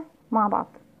بعديها مع بعض.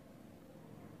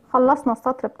 خلصنا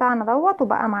السطر بتاعنا دوت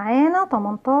وبقى معانا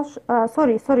 18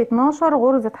 سوري 12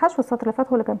 غرزة حشو. السطر اللي فات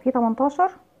هو اللي كان فيه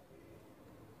 18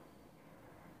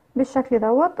 بالشكل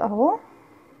دوت اهو.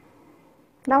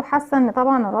 لو حاسه ان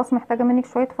طبعا الراس محتاجه منك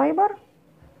شويه فايبر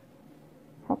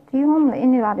حطيهم،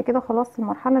 لان بعد كده خلاص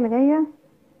المرحله اللي جايه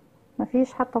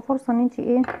مفيش حتى فرصه ان انتي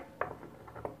ايه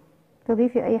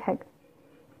تضيفي اي حاجه.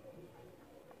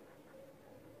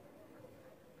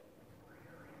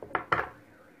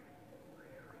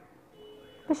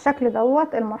 بالشكل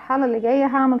دوت المرحله اللي جايه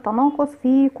هعمل تناقص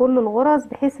في كل الغرز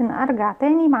بحيث ان ارجع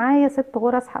تاني معايا 6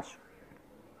 غرز حشو،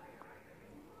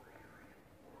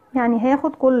 يعني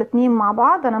هاخد كل 2 مع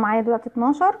بعض. انا معايا دلوقتي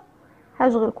 12،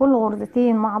 هشغل كل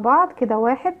غرزتين مع بعض كده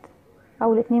واحد،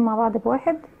 او الاتنين مع بعض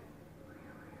بواحد،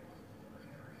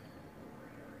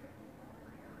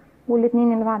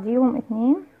 والاتنين اللي بعديهم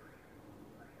اتنين،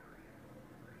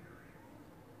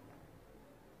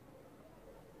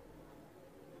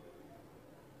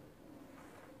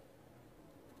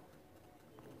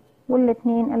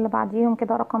 والاتنين اللي بعديهم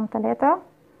كده رقم 3،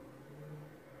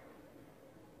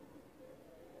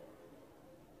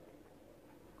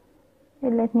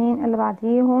 الاتنين اللي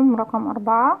بعديهم رقم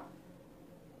 4،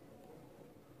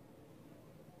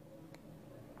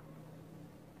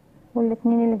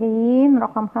 والاتنين اللي جايين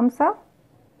رقم 5،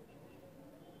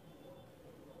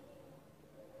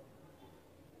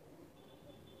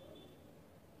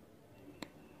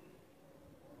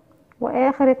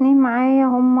 واخر اتنين معايا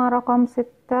هما رقم 6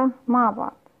 مع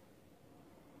بعض.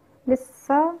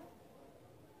 لسه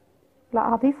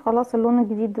لا، هضيف خلاص اللون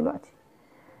الجديد دلوقتي.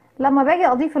 لما باجي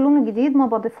اضيف اللون الجديد ما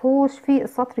بضيفهوش في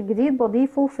السطر الجديد،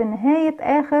 بضيفه في نهاية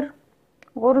اخر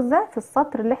غرزة في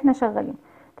السطر اللي احنا شغالين.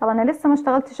 طبعا انا لسه ما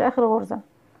اشتغلتش اخر غرزة،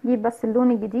 جيب بس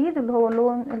اللون الجديد اللي هو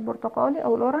اللون البرتقالي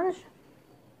او الاورنج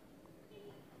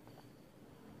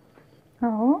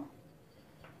اهو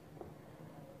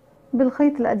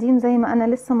بالخيط القديم زي ما انا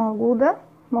لسه موجودة.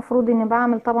 المفروض اني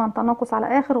بعمل طبعا تناقص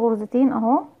على اخر غرزتين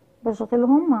اهو،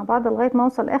 بشغلهم مع بعض لغاية ما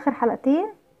اوصل اخر حلقتين.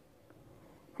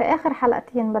 في اخر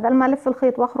حلقتين بدل ما الف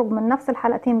الخيط واخرج من نفس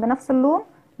الحلقتين بنفس اللون،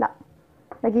 لا،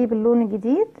 بجيب اللون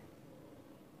الجديد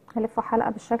هلف حلقة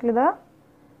بالشكل ده،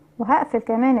 وهقفل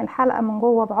كمان الحلقة من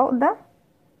جوه بعقدة،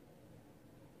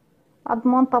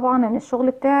 اضمن طبعا ان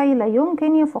الشغل بتاعي لا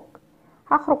يمكن يفك.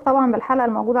 هخرج طبعا بالحلقة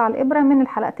الموجودة على الابرة من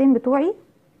الحلقتين بتوعي،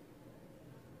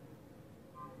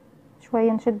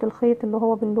 شوية نشد الخيط اللي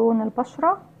هو باللون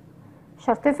البشرة، مش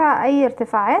هرتفع اي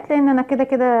ارتفاعات لان انا كده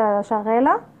كده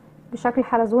شغالة بشكل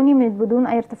حلزوني من بدون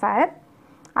اي ارتفاعات.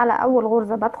 على اول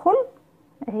غرزة بدخل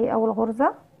اهي، اول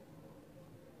غرزة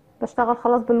بشتغل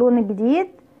خلاص باللون الجديد،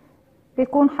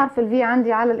 بيكون حرف الفي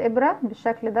عندي على الابرة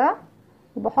بالشكل ده،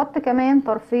 وبحط كمان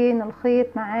طرفين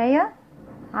الخيط معايا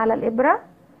على الابرة،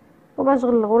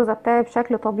 وبشغل الغرزة بتاعي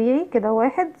بشكل طبيعي كده.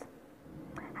 واحد،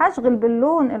 هشغل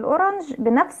باللون الاورنج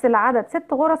بنفس العدد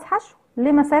 6 غرز حشو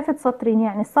لمسافة سطرين،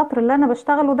 يعني السطر اللي انا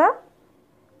بشتغله ده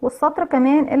والسطر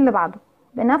كمان اللي بعده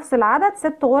بنفس العدد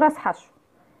 6 غرز حشو.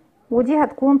 ودي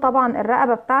هتكون طبعا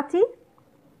الرقبة بتاعتي.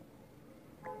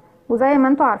 وزي ما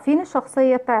انتوا عارفين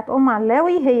الشخصية بتاعت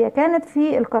علاوي هي كانت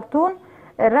في الكرتون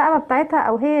الرقبة بتاعتها،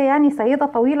 او هي يعني سيدة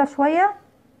طويلة شوية،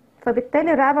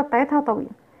 فبالتالي الرقبة بتاعتها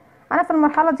طويلة. انا في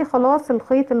المرحلة دي خلاص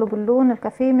الخيط اللي باللون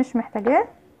الكافيه مش محتاجاه،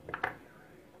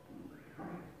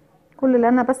 كل اللي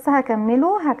انا بس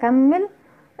هكمل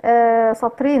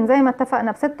سطرين زي ما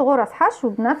اتفقنا ب6 غرز حشو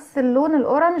بنفس اللون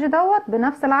الاورنج دوت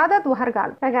بنفس العدد، وهرجع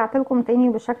رجعت لكم تاني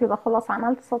بالشكل ده. خلاص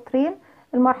عملت سطرين.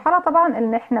 المرحله طبعا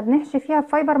اللي احنا بنحشي فيها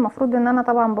الفايبر، المفروض ان انا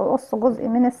طبعا بقص جزء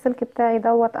من السلك بتاعي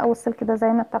دوت او السلك ده زي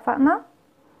ما اتفقنا.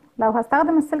 لو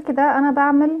هستخدم السلك ده انا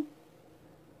بعمل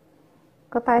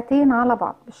قطعتين على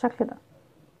بعض بالشكل ده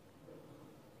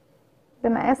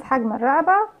بمقاس حجم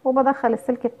الرقبة، وبدخل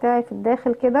السلك بتاعي في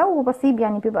الداخل كده، وبسيب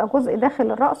يعني بيبقى جزء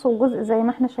داخل الرأس وجزء زي ما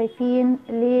احنا شايفين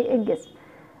للجسم.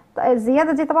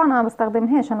 الزيادة دي طبعا انا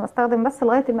بستخدمهاش، انا بستخدم بس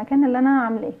لغاية المكان اللي انا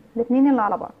عاملاه الاتنين اللي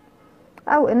على بعض،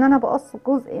 او ان انا بقص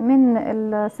جزء من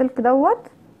السلك دوت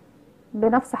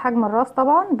بنفس حجم الراس.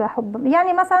 طبعا بحب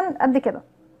يعني مثلا قد كده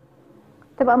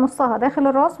تبقى نصها داخل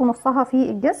الراس ونصها في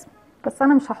الجسم، بس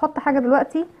انا مش هحط حاجة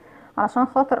دلوقتي علشان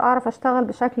خاطر اعرف اشتغل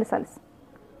بشكل سلس.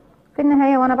 في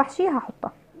النهاية وانا بحشي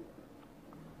هحطها.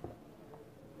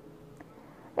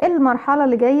 المرحلة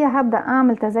اللي جاية هبدأ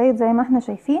اعمل تزايد زي ما احنا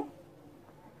شايفين.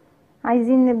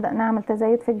 عايزين نبدأ نعمل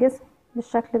تزايد في الجسم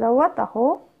بالشكل دوت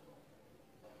اهو.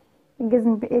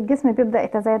 الجسم بيبدأ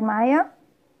يتزايد معايا.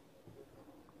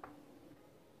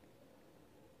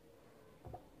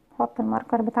 نحط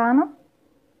الماركر بتاعنا.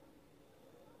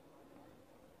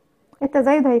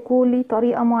 التزايد هيكون لي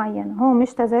طريقة معينة، هو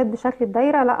مش تزايد بشكل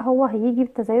الدايرة، لا هو هيجي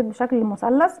بالتزايد بشكل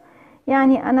المثلث.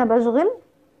 يعني انا بشغل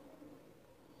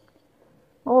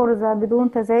غرزة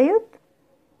بدون تزايد،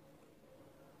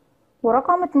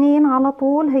 ورقم 2 على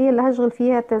طول هي اللي هشغل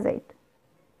فيها التزايد،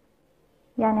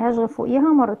 يعني هشغل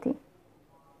فوقيها مرتين.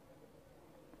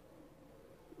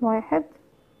 واحد،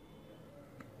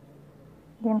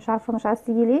 دي مش عارفة مش عايز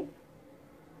تيجي ليه.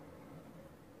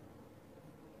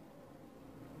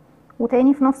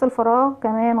 وتاني في نفس الفراغ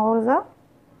كمان غرزة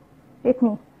 2،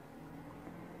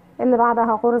 اللي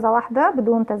بعدها غرزة واحدة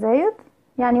بدون تزايد،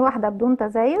 يعني واحدة بدون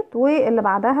تزايد واللي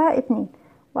بعدها 2،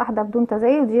 واحدة بدون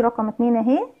تزايد، دي رقم 2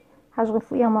 اهي، هشغل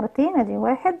فوقيها مرتين. ادي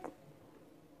 1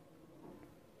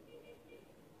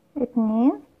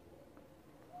 2.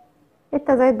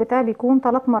 التزايد بتاعي بيكون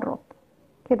 3 مرات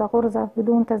كده، غرزة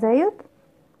بدون تزايد،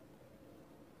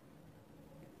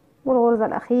 والغرزة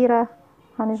الأخيرة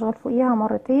هنشغل فوقيها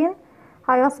مرتين.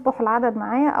 هيصبح العدد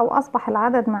معايا او اصبح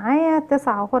العدد معايا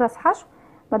 9 غرز حشو،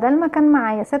 بدل ما كان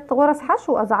معايا 6 غرز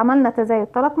حشو. اذا عملنا تزايد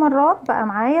 3 مرات بقى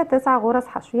معايا 9 غرز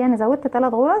حشو، يعني زودت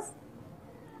 3 غرز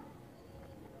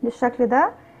بالشكل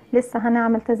ده. لسه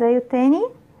هنعمل تزايد تاني.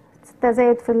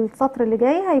 التزايد في السطر اللي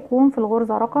جاي هيكون في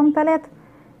الغرزة رقم 3.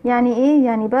 يعني ايه؟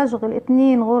 يعني بشغل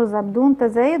 2 غرزة بدون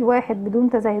تزايد، 1 بدون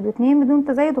تزايد و2 بدون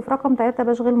تزايد، وفي رقم 3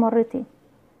 بشغل مرتين،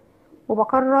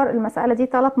 وبكرر المسألة دي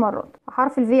 3 مرات.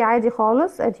 حرف الفي عادي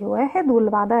خالص، ادي 1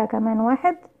 واللي بعدها كمان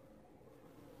 1،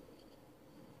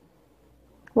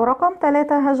 ورقم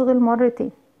 3 هشغل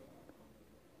مرتين،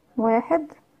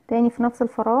 1 تاني في نفس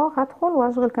الفراغ هدخل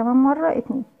وهشغل كمان مرة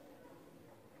 2،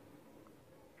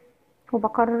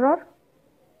 وبكرر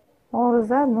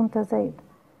غرزة بدون تزايد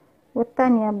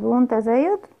والتانية بدون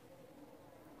تزايد،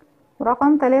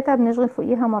 ورقم 3 بنشغل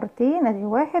فوقيها مرتين، ادي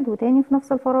 1 وتاني في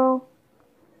نفس الفراغ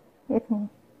 2،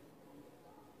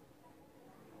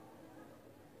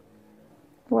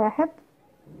 1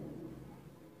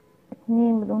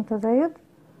 2 بدون تزايد،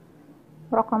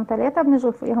 رقم 3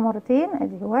 بنشغل فوقيها مرتين،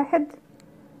 ادي 1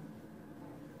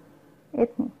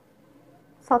 2.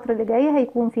 السطر اللي جاي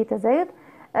هيكون فيه تزايد.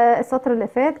 السطر اللي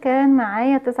فات كان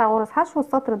معايا 9 غرز حشو،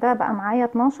 السطر ده بقى معايا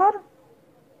 12.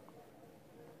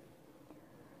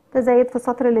 تزايد في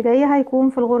السطر اللي جاي هيكون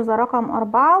في الغرزة رقم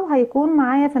 4، وهيكون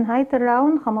معايا في نهاية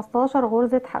الراوند 15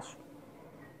 غرزة حشو.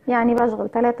 يعني بشغل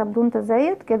 3 بدون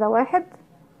تزايد كده، 1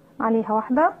 عليها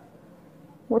 1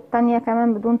 والتانية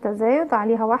كمان بدون تزايد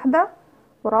عليها 1،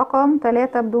 ورقم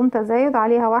 3 بدون تزايد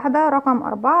عليها 1، رقم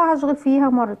 4 هشغل فيها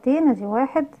مرتين، ادي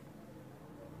 1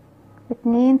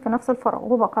 2 في نفس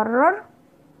الفراغ، وبكرر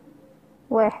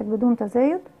 1 بدون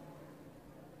تزايد،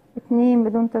 2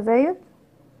 بدون تزايد،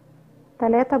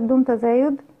 3 بدون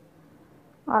تزايد،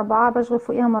 4 بشغل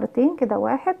فوقيها مرتين كده،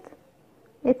 1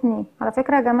 2. على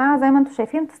فكرة يا جماعة زي ما انتوا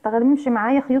شايفين متستخدمش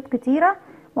معايا خيوط كتيرة،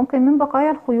 ممكن من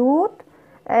بقايا الخيوط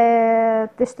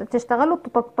تشتغلوا.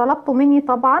 طلبتوا مني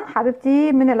طبعا،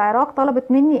 حبيبتي من العراق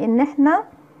طلبت مني ان احنا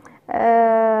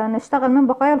نشتغل من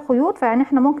بقايا الخيوط، فيعني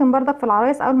احنا ممكن بردك في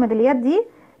العرايس او الميداليات دي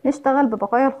نشتغل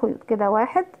ببقايا الخيوط كده،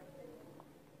 1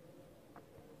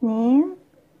 2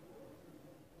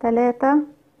 3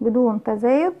 بدون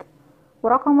تزايد،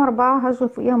 ورقم 4 هشغل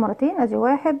فوقيها مرتين، ادي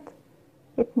 1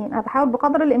 2. انا بحاول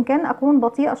بقدر الامكان اكون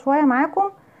بطيئة شوية معاكم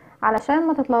علشان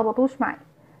ما تتلخبطوش معايا.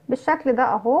 بالشكل ده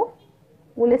اهو،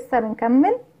 ولسه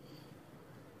بنكمل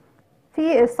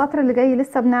في السطر اللي جاي.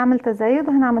 لسه بنعمل تزايد،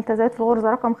 وهنعمل تزايد في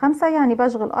الغرزة رقم 5، يعني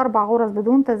بشغل 4 غرز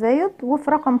بدون تزايد،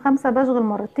 وفي رقم 5 بشغل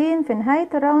مرتين. في نهاية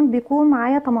الراوند بيكون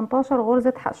معايا 18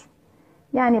 غرزة حشو،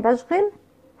 يعني بشغل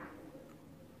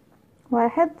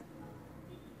 1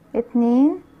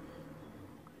 2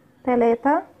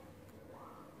 3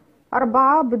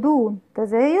 4 بدون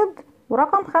تزايد،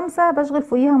 ورقم 5 بشغل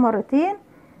فوقيها مرتين،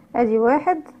 ادي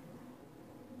 1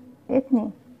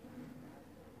 2،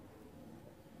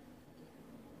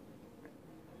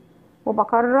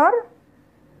 وبكرر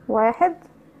 1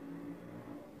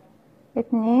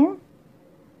 2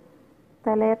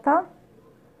 3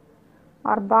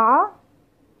 4،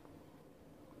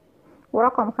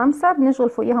 ورقم 5 بنشغل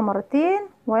فوقيها مرتين،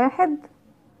 1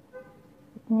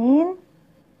 2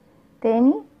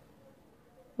 تاني،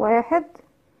 1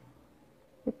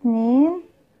 2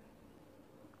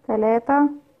 3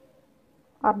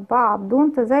 4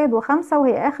 بدون تزايد، و5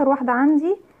 وهي اخر واحدة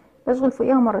عندي بشغل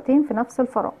فوقيها مرتين في نفس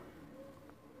الفراغ.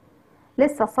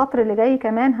 لسه السطر اللي جاي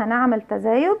كمان هنعمل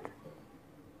تزايد،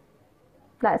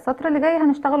 لا السطر اللي جاي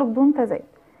هنشتغله بدون تزايد.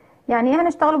 يعني ايه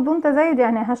هنشتغله بدون تزايد؟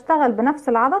 يعني هشتغل بنفس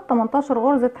العدد 18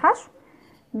 غرزة حشو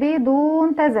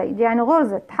بدون تزايد، يعني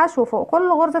غرزة حشو فوق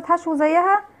كل غرزة حشو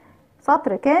زيها،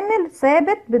 سطر كامل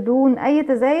ثابت بدون اي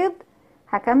تزايد.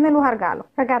 هكمل وهرجع له.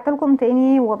 رجعت لكم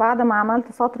تاني، وبعد ما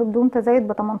عملت سطر بدون تزايد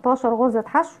ب 18 غرزة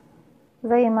حشو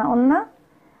زي ما قلنا،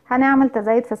 هنعمل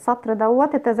تزايد في السطر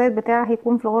دوت. التزايد بتاعي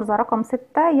هيكون في الغرزة رقم 6،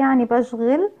 يعني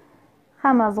بشغل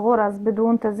 5 غرز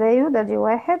بدون تزايد، ادي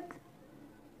 1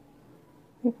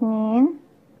 2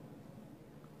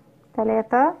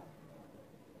 3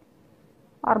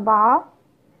 4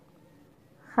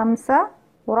 5،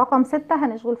 ورقم 6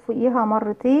 هنشغل فوقيها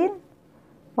مرتين،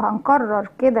 وهنكرر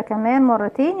كده كمان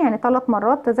مرتين، يعني 3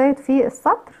 مرات تزايد في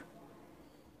السطر.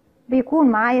 بيكون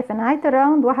معايا في نهاية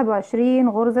الراوند 21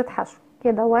 غرزة حشو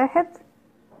كده، 1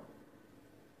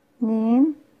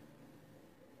 2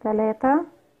 3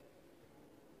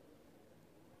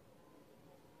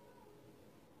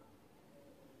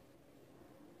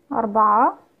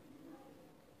 4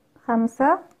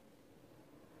 5،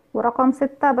 ورقم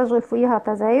 6 بشغل فوقيها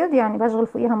تزايد، يعني بشغل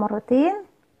فوقيها مرتين،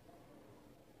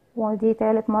 ودي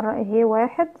تالت مرة اهي،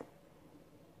 1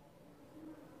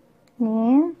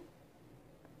 2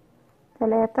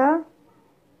 3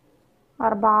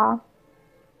 4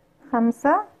 5،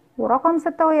 ورقم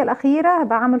 6 وهي الأخيرة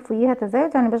بعمل فوقيها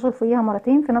تزايد، يعني بشغل فوقيها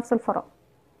مرتين في نفس الفراغ.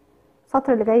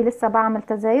 السطر اللي جاي لسه بعمل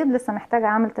تزايد، لسه محتاجة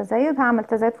اعمل تزايد. هعمل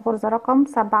تزايد في غرزة رقم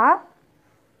 7.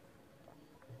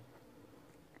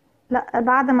 لا،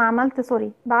 بعد ما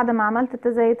عملت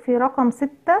تزايد في رقم 6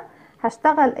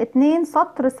 هشتغل 2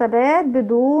 سطر ثبات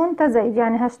بدون تزايد،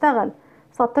 يعني هشتغل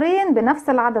سطرين بنفس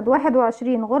العدد،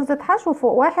 21 غرزة حشو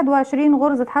فوق 21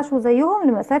 غرزة حشو زيهم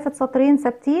لمسافة سطرين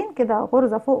ثابتين كده،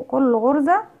 غرزة فوق كل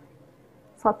غرزة،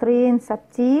 سطرين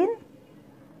ثابتين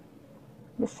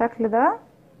بالشكل ده،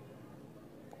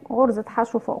 غرزة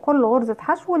حشو فوق كل غرزة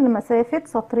حشو لمسافة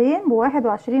سطرين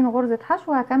ب21 غرزة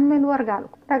حشو. هكمل وارجع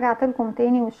لكم. رجعت لكم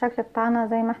تاني والشكل بتاعنا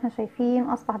زي ما احنا شايفين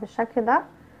اصبح بالشكل ده.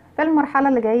 في المرحلة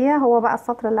اللي جاية هو بقى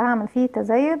السطر اللي هعمل فيه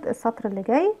تزايد. السطر اللي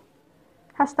جاي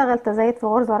هشتغل تزايد في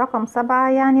غرزة رقم 7،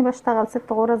 يعني بشتغل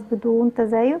 6 غرز بدون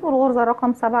تزايد، والغرزة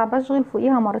رقم 7 بشغل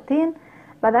فوقيها مرتين.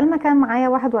 بدل ما كان معايا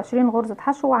 21 غرزة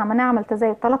حشو وعمال اعمل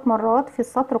تزايد 3 مرات في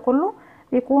السطر كله،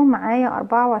 بيكون معايا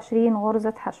 24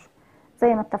 غرزة حشو.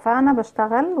 زي ما اتفقنا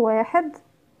بشتغل 1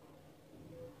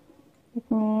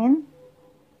 2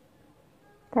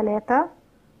 3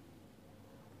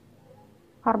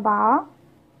 4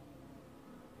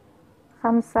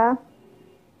 5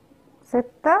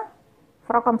 6.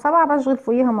 في رقم 7 بشغل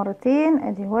فوقيها مرتين،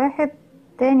 ادي 1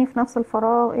 تاني في نفس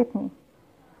الفراغ 2،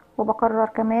 وبكرر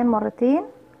كمان مرتين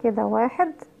كده،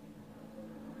 1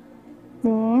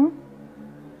 2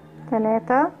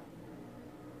 3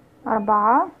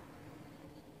 4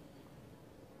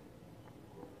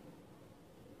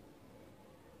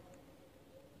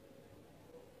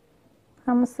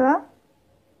 5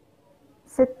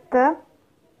 6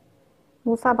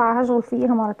 و7 هشغل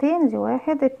فيها مرتين، ادي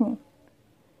 1 2.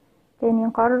 تاني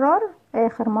نكرر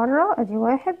اخر مرة، ادي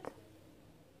 1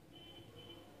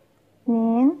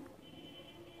 2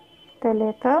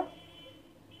 3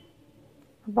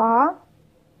 4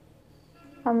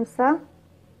 5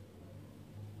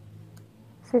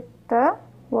 6،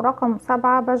 ورقم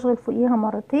 7 بشغل فوقيها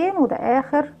مرتين،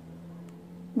 وده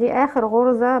دي اخر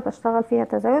غرزة بشتغل فيها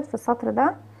تزايد في السطر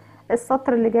ده.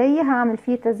 السطر اللي جاي هعمل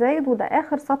فيه تزايد، وده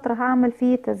اخر سطر هعمل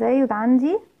فيه تزايد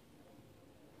عندي.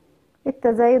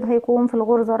 التزايد هيكون في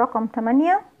الغرزة رقم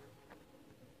 8،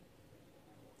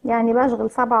 يعني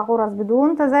بشغل 7 غرز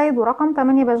بدون تزايد، ورقم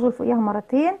 8 بشغل فوقيها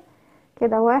مرتين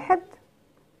كده، 1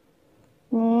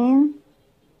 2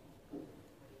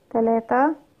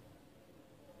 3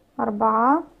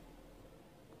 4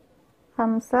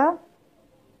 5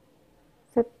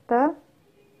 6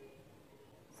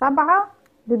 7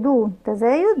 بدون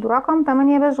تزايد، ورقم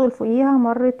 8 بشغل فوقيها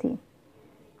مرتين،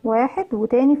 1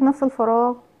 وتاني في نفس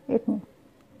الفراغ 2،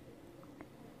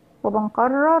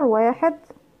 وبنكرر 1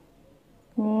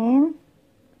 2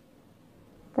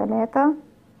 3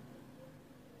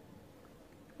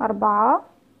 4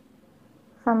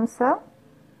 5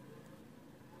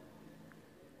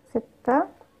 6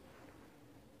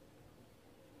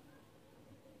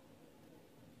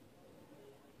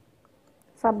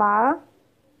 7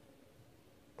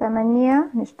 8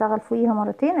 نشتغل فوقيها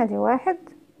مرتين، ادي 1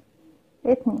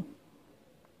 2،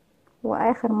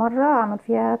 واخر مرة اعمل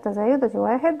فيها تزايد، ادي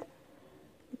 1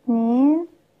 2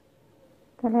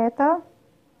 3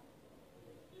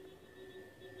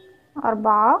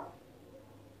 4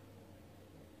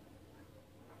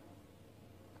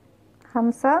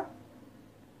 5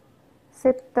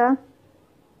 6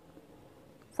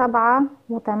 7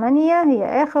 و8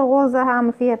 هي اخر غرزة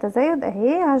هعمل فيها تزايد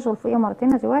اهي، هشغل فوقيها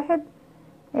مرتين، ادي 1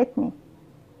 2.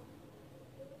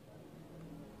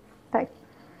 طيب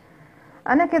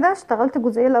انا كده اشتغلت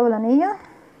الجزئية الاولانية.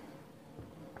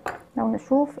 لو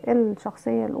نشوف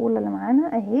الشخصية الاولى اللي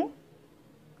معانا اهي،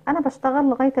 انا بشتغل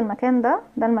لغاية المكان ده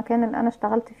المكان اللي انا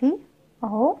اشتغلت فيه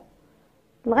اهو،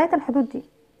 لغاية الحدود دي،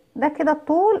 ده كده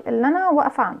الطول اللي انا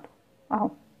واقفة عنده اهو،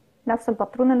 نفس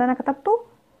الباترون اللي انا كتبته.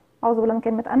 اعوذ بالله من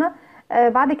كلمة انا.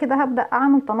 بعد كده هبدأ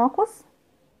اعمل تناقص.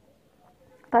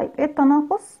 طيب ايه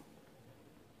التناقص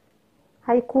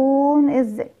هيكون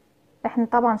ازاي؟ احنا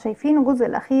طبعا شايفين الجزء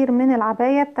الاخير من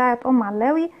العباية بتاعت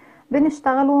علاوي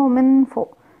بنشتغله من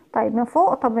فوق. طيب من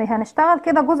فوق، طب هنشتغل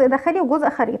كده جزء داخلي وجزء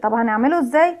خارجي، طب هنعمله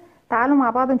ازاي؟ تعالوا مع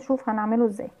بعض نشوف هنعمله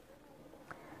ازاي.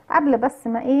 قبل بس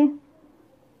ما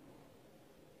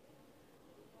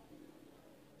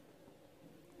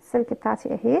السلك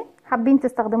بتاعتي اهي، حابين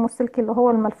تستخدموا السلك اللي هو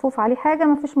الملفوف عليه حاجة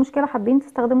مفيش مشكلة، حابين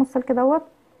تستخدموا السلك دوت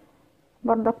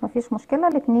برضك مفيش مشكلة،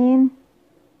 الاتنين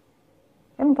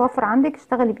المتوفر عندك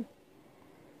اشتغلي بيه.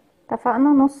 اتفقنا،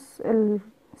 نص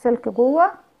السلك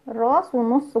جوه الراس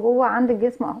والنص جوه عند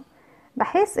الجسم اهو،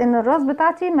 بحيث ان الراس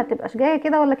بتاعتي ما تبقاش جايه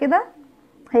كده ولا كده.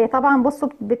 هي طبعا بصوا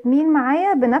بتميل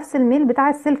معايا بنفس الميل بتاع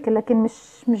السلك، لكن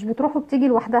مش بتروح وبتيجي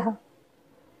لوحدها.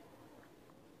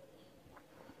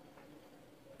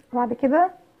 بعد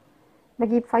كده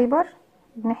بجيب فايبر،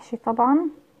 بنحشي طبعا.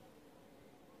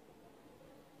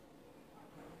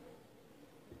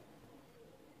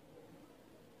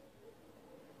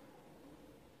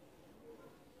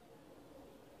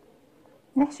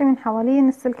 نحشي من حوالين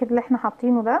السلك اللي احنا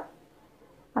حاطينه ده،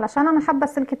 علشان انا حابه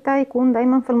السلك بتاعي يكون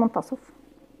دايما في المنتصف،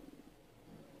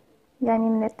 يعني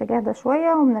من الاتجاه ده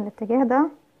شويه ومن الاتجاه ده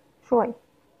شويه.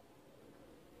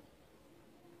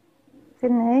 في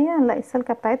النهايه نلاقي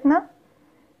السلكه بتاعتنا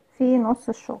في نص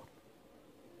الشغل.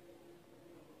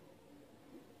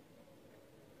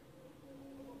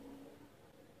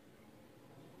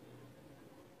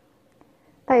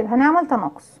 طيب هنعمل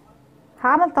تناقص.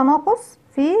 هعمل تناقص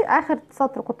في اخر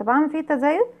سطر كنت بعمل فيه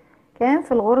تزايد، كان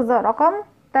في الغرزة رقم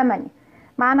 8.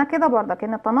 معنى كده برضك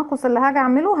ان التناقص اللي هاجي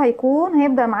اعمله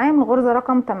هيبدأ معايا من الغرزة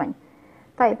رقم 8.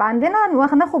 طيب عندنا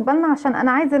ناخد بالنا، عشان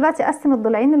انا عايزه دلوقتي اقسم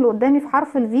الضلعين اللي قدامي في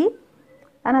حرف الفي.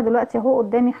 انا دلوقتي اهو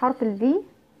قدامي حرف الفي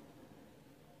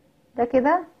ده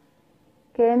كده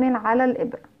كامل على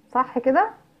الابرة، صح كده؟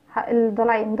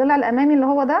 الضلعين، الضلع الامامي اللي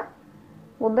هو ده،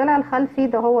 والضلع الخلفي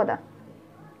ده هو ده.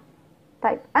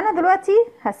 طيب انا دلوقتي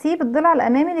هسيب الضلع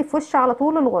الامامي اللي في وشي على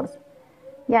طول الغرزه،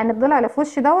 يعني الضلع اللي في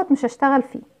وشي دوت مش هشتغل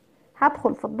فيه،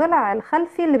 هدخل في الضلع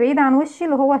الخلفي اللي بعيد عن وشي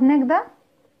اللي هو هناك ده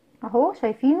اهو،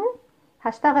 شايفينه؟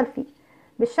 هشتغل فيه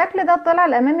بالشكل ده. الضلع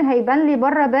الامامي هيبان لي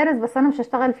بره بارز، بس انا مش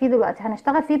هشتغل فيه دلوقتي،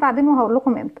 هنشتغل فيه بعدين وهقول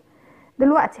لكم امتى.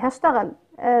 دلوقتي هشتغل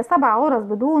 7 غرز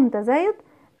بدون تزايد.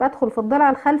 بدخل في الضلع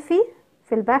الخلفي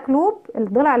في الباك لوب،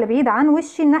 الضلع اللي بعيد عن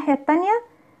وشي الناحيه التانية،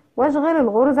 واشغل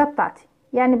الغرزه بتاعتي.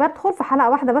 يعني بدخل في حلقه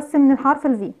واحده بس من حرف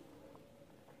الفي،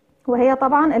 وهي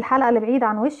طبعا الحلقه اللي بعيد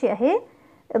عن وشي اهي،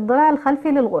 الضلع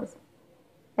الخلفي للغرزه.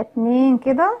 2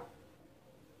 كده،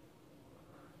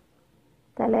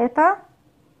 3،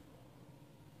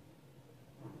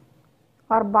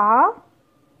 4،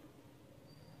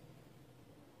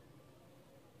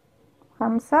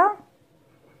 5،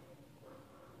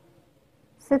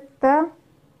 6،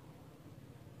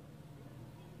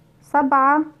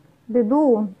 7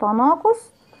 بدون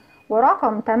تناقص،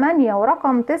 ورقم 8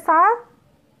 ورقم 9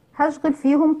 هشغل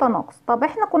فيهم تناقص. طب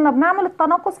احنا كنا بنعمل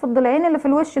التناقص في الضلعين اللي في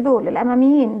الوش دول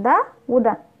الاماميين ده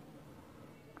وده.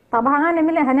 طب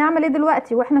هنعمل ايه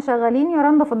دلوقتي واحنا شغالين يا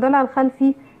رندا في الضلع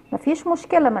الخلفي؟ مفيش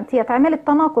مشكله، ما انت هتعملي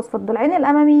التناقص في الضلعين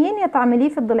الاماميين يا تعمليه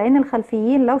في الضلعين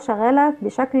الخلفيين لو شغاله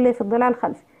بشكل في الضلع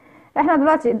الخلفي. احنا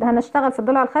دلوقتي هنشتغل في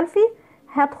الضلع الخلفي.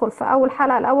 هدخل في اول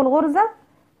حلقه لاول غرزه،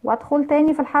 وادخل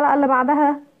تاني في الحلقه اللي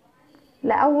بعدها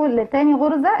لتاني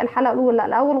غرزه. الحلقه الاولى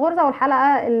لاول غرزه،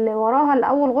 والحلقه اللي وراها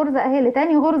لاول غرزه اهي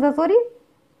لتاني غرزه، سوري.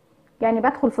 يعني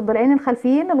بدخل في الضلعين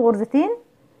الخلفيين الغرزتين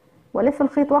والف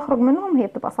الخيط واخرج منهم. هي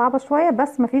بتبقى صعبه شويه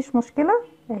بس مفيش مشكله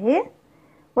اهي،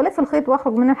 والف الخيط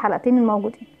واخرج من الحلقتين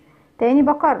الموجودين. تاني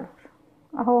بكرر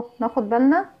اهو، ناخد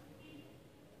بالنا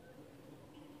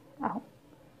اهو.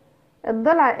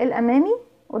 الضلع الامامي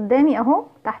قدامي اهو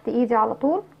تحت ايدي على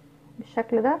طول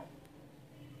بالشكل ده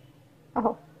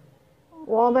اهو،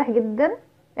 واضح جدا.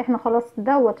 احنا خلاص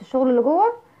دوت الشغل اللي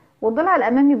جوه، والضلع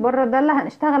الامامي بره ده اللي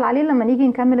هنشتغل عليه لما نيجي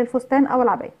نكمل الفستان او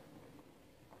العباية.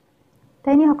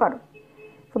 تاني هكرر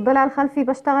في الضلع الخلفي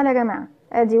بشتغل يا جماعة،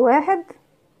 ادي 1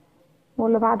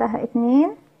 واللي بعدها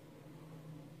 2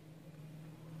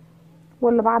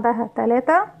 واللي بعدها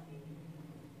 3،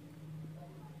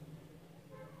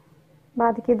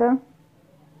 بعد كده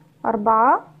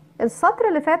 4. السطر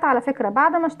اللي فات على فكرة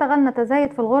بعد ما اشتغلنا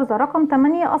تزايد في الغرزة رقم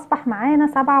 8 اصبح معانا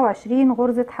 27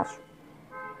 غرزة حشو.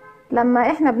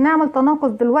 لما احنا بنعمل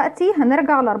تناقص دلوقتي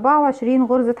هنرجع ل 24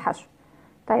 غرزة حشو.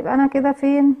 طيب انا كده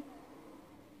فين؟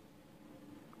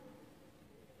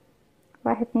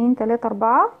 1 2 3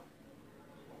 4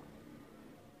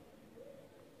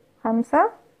 5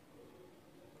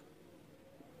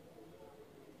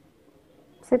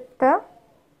 6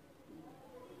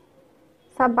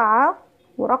 7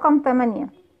 ورقم 8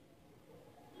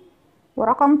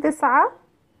 ورقم 9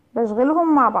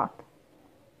 بشغلهم مع بعض.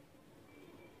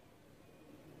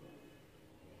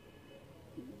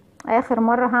 اخر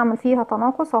مرة هعمل فيها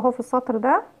تناقص اهو في السطر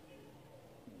ده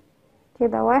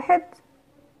كده. 1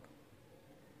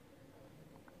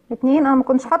 2. انا ما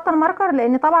كنتش حاطه الماركر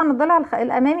لان طبعا الضلع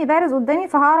الامامي بارز قدامي،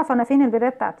 فهعرف انا فين البدايه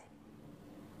بتاعتي.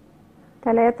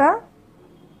 3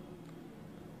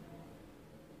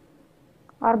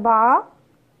 4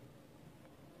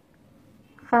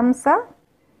 5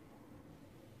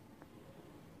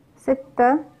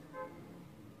 6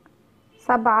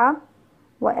 7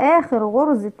 واخر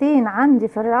غرزتين عندي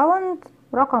في الراوند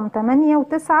رقم 8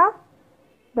 و9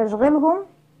 بشغلهم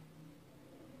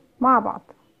مع بعض.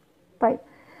 طيب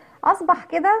اصبح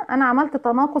كده انا عملت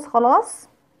تناقص خلاص،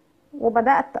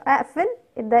 وبدأت اقفل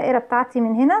الدائرة بتاعتي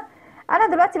من هنا. انا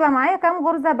دلوقتي بقى معايا كام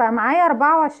غرزة؟ بقى معايا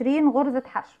 24 غرزة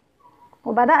حشو،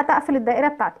 وبدأت اقفل الدائرة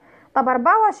بتاعتي. طب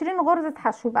 24 غرزة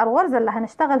حشو، يبقى الغرزة اللي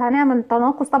هنشتغل هنعمل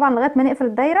تناقص طبعا لغاية ما نقفل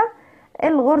الدايرة.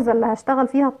 الغرزة اللي هشتغل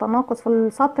فيها التناقص في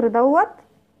السطر دوت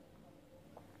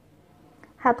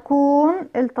هتكون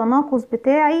التناقص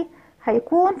بتاعي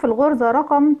هيكون في الغرزة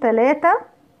رقم 3.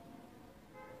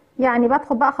 يعني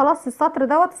بدخل بقى خلاص السطر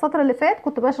دوت، السطر اللي فات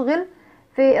كنت بشغل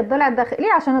في الضلع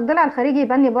الداخلي عشان الضلع الخارجي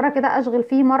يبان لي بره كده، اشغل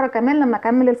فيه مرة كمان لما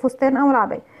اكمل الفستان او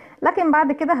العباية. لكن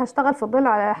بعد كده هشتغل في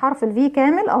الضلع حرف الفي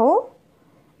كامل اهو.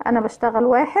 انا بشتغل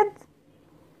 1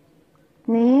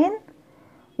 2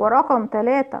 ورقم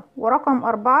 3 ورقم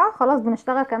 4. خلاص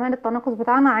بنشتغل كمان التناقص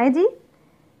بتاعنا عادي،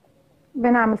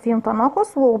 بنعمل فيهم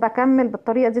تناقص وبكمل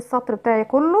بالطريقة دي السطر بتاعي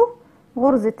كله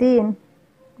غرزتين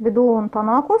بدون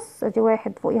تناقص. ادي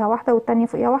واحد فوقيها واحدة والتانية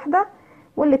فوقيها واحدة،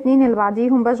 والاتنين اللي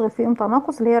بعديهم بشغل فيهم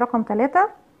تناقص اللي هي رقم 3.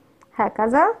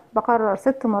 هكذا بكرر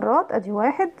 6 مرات. ادي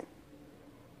 1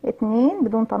 2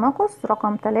 بدون تناقص،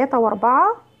 رقم 3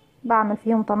 و4 بعمل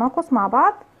فيهم تناقص مع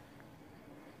بعض.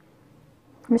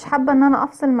 مش حابة ان انا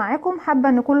افصل معاكم، حابة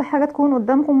ان كل حاجة تكون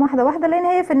قدامكم واحدة واحدة، لان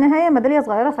هي في النهاية ميدالية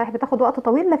صغيرة صحيح بتاخد وقت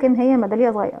طويل، لكن هي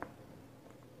ميدالية صغيرة.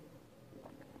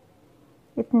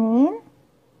 2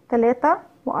 3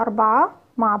 و4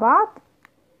 مع بعض.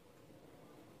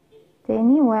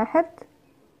 تاني 1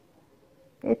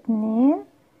 2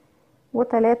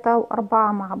 و3 و4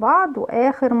 مع بعض.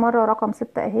 واخر مرة رقم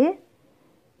 6 اهي،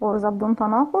 غرزة بدون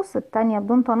تناقص، التانية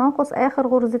بدون تناقص، اخر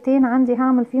غرزتين عندي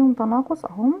هعمل فيهم تناقص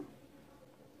اهم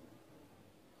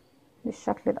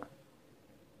بالشكل ده.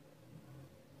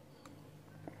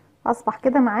 اصبح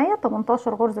كده معايا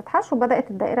 18 غرزة حشو.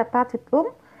 بدأت الدائرة بتاعتي تلم.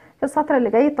 في السطر اللي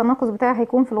جاي التناقص بتاعي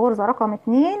هيكون في الغرزة رقم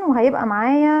 2، وهيبقى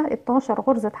معايا 12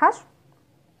 غرزة حشو.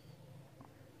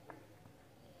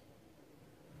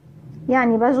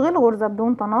 يعني بشغل غرزة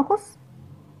بدون تناقص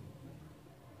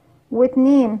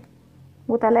واتنين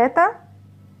وتلاتة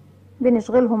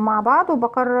بنشغلهم مع بعض،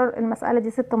 وبكرر المسألة دي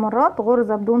 6 مرات.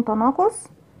 غرزة بدون تناقص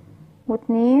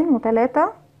واتنين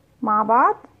وتلاتة مع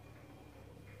بعض،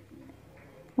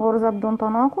 غرزة بدون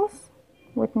تناقص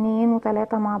واتنين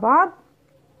وتلاتة مع بعض،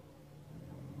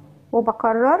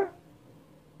 وبكرر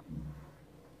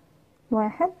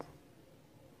 1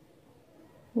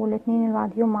 والاتنين اللي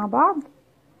بعديهم مع بعض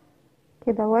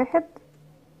كده، 1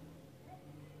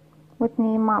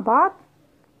 واتنين مع بعض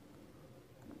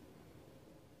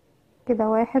كده،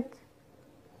 1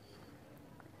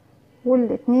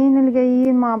 والاتنين اللي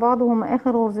جايين مع بعض وهم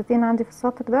اخر غرزتين عندي في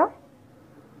السطر ده.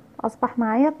 اصبح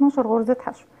معايا 12 غرزة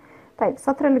حشو. طيب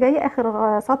السطر اللي جاي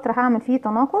اخر سطر هعمل فيه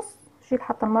تناقص. شيل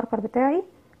حتى الماركر بتاعي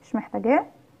مش محتاجاه،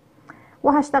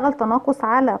 وهشتغل تناقص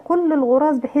على كل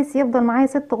الغرز بحيث يفضل معايا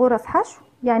 6 غرز حشو.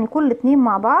 يعني كل اتنين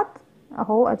مع بعض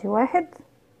اهو، ادي 1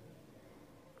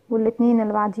 والاتنين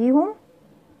اللي بعديهم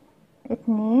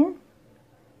 2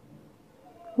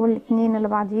 والاتنين اللي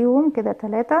بعديهم كده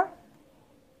 3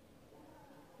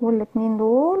 والاتنين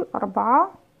دول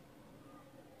 4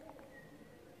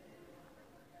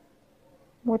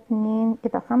 واتنين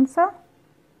كده 5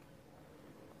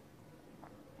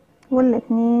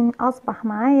 والاتنين. اصبح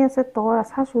معايا 6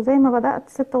 غرز حشو زي ما بدأت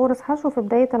 6 غرز حشو في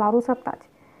بداية العروسة بتاعتي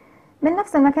من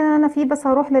نفس المكان اللي انا فيه، بس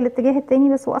هروح للاتجاه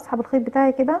التاني بس واسحب الخيط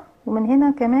بتاعي كده. ومن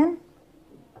هنا كمان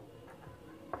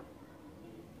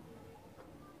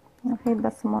الخيط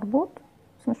بس مربوط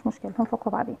بس مش مشكلة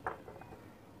هنفكه بعدين،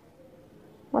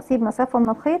 واسيب مسافة من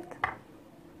الخيط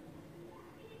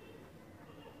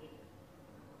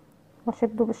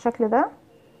واشده بالشكل ده.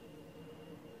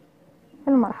 في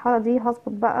المرحلة دي هظبط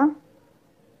بقى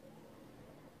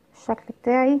الشكل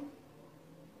بتاعي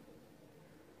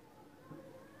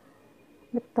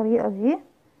بالطريقة دي.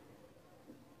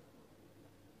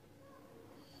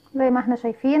 زي ما احنا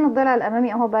شايفين الضلع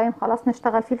الامامي اهو باين خلاص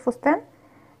نشتغل فيه الفستان.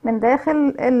 من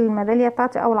داخل الميدالية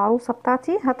بتاعتي او العروسة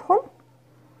بتاعتي هدخل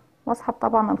واسحب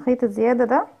طبعا الخيط الزيادة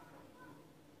ده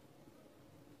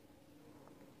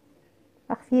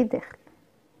اخفيه داخل.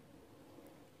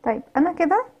 طيب انا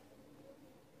كده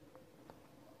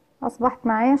اصبحت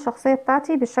معايا الشخصية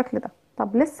بتاعتي بالشكل ده.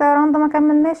 طب لسه يا رندا ما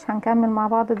كملناش، هنكمل مع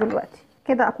بعض دلوقتي.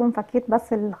 كده اكون فكيت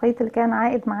بس الخيط اللي كان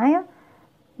عائد معايا.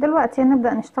 دلوقتي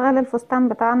هنبدأ نشتغل الفستان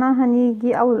بتاعنا.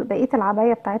 هنيجي او بقية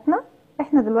العباية بتاعتنا.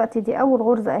 احنا دلوقتي دي اول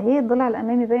غرزة اهي، الضلع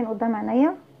الامامي باين قدام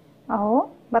عينيا اهو.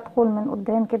 بدخل من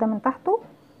قدام كده من تحته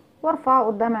وارفعه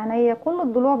قدام عينيا كل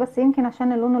الضلوع، بس يمكن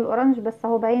عشان اللون الاورنج بس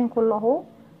اهو باين كله اهو.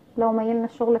 لو ميلنا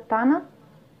الشغل بتاعنا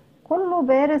كله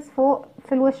بارز فوق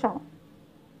في الوش اهو،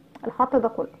 الخط ده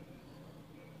كله.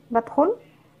 بدخل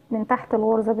من تحت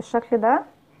الغرزة بالشكل ده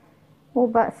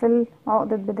وبقفل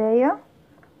عقدة بداية.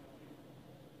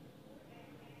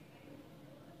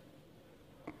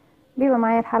 بيبقى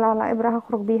معايا الحلقة على ابرة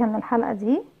هخرج بيها من الحلقة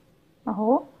دي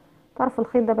اهو. طرف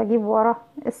الخيط ده بجيب ورا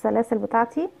السلاسل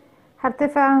بتاعتي،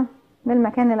 هرتفع من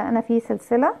المكان اللي انا فيه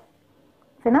سلسلة،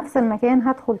 في نفس المكان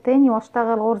هدخل تاني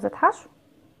واشتغل غرزة حشو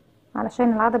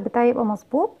علشان العدد بتاعي يبقى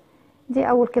مظبوط. دي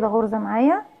اول كده غرزة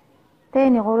معايا.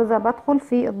 تاني غرزة بدخل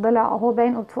في الضلع اهو،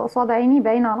 باين قصاد عيني،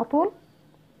 باين على طول.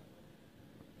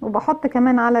 وبحط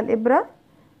كمان على الابرة،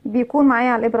 بيكون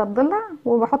معايا على الابرة الضلع،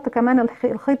 وبحط كمان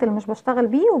الخيط اللي مش بشتغل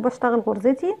بيه، وبشتغل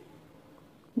غرزتي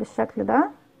بالشكل ده.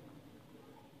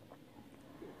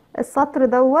 السطر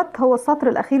دوت هو السطر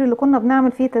الاخير اللي كنا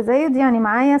بنعمل فيه تزايد، يعني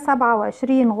معايا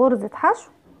 27 غرزة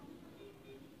حشو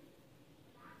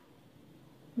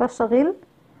بشتغل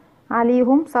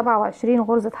عليهم 27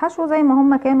 غرزة حشو زي ما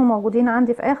هم كانوا موجودين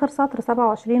عندي في اخر سطر.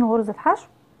 27 غرزة حشو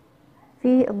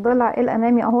في الضلع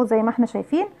الامامي اهو زي ما احنا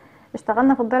شايفين.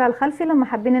 اشتغلنا في الضلع الخلفي لما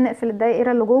حبينا نقفل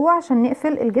الدائرة اللي جوه عشان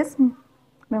نقفل الجسم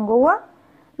من جوه،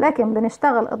 لكن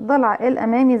بنشتغل الضلع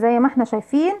الامامي زي ما احنا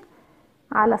شايفين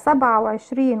على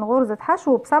 27 غرزة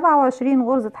حشو ب27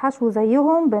 غرزة حشو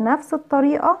زيهم بنفس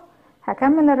الطريقة.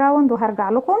 هكمل الراوند وهرجع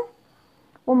لكم.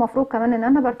 ومفروض كمان ان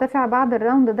انا برتفع بعد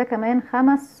الراوند ده كمان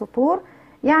 5 سطور.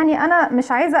 يعني انا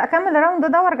مش عايزة اكمل الراوند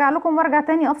ده وارجع لكم وارجع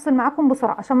تاني افصل معاكم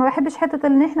بسرعة، عشان ما بحبش حتة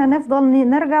ان احنا نفضل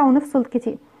نرجع ونفصل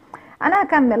كتير. انا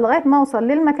هكمل لغاية ما اوصل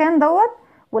للمكان دوت،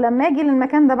 ولما اجي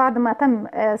للمكان ده بعد ما تم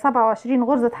 27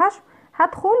 غرزة حشو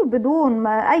هدخل بدون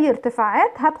ما اي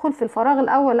ارتفاعات، هدخل في الفراغ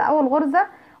الاول لاول غرزة،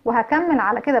 وهكمل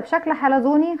على كده بشكل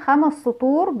حلزوني 5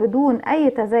 سطور بدون اي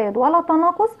تزايد ولا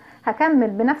تناقص. هكمل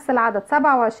بنفس العدد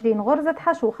 27 غرزة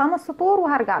حشو 5 سطور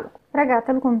وهرجع لكم.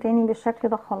 رجعت لكم تاني بالشكل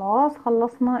ده. خلاص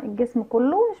خلصنا الجسم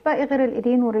كله، مش باقي غير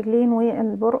الايدين والرجلين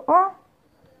والبرقع،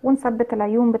 ونثبت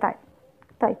العيون بتاعتنا.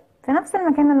 طيب في نفس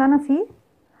المكان اللي انا فيه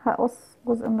هقص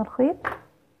جزء من الخيط،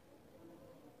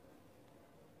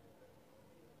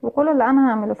 وكل اللي انا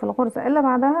هعمله في الغرزة اللي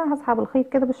بعدها هسحب الخيط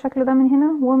كده بالشكل ده من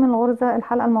هنا ومن الغرزة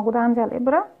الحلقة الموجودة عندي على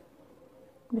الابرة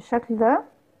بالشكل ده،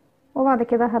 وبعد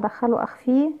كده هدخله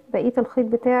اخفيه بقية الخيط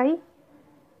بتاعي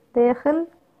داخل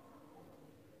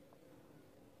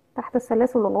تحت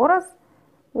السلاسل والغرز.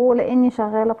 ولاني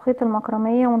شغالة بخيط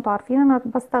المكرمية، وانتوا عارفين انا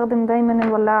بستخدم دايما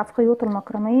الولاعة في خيوط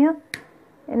المكرمية،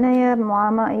 ان هي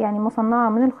يعني مصنعة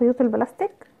من الخيوط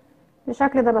البلاستيك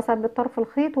بالشكل ده، بثبت طرف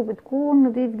الخيط وبتكون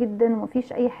نضيف جدا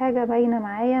ومفيش اي حاجة باينة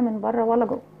معايا من بره ولا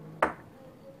جوه.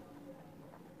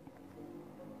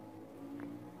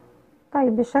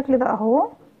 طيب بالشكل ده اهو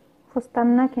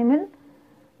فستاننا كمل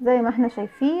زي ما احنا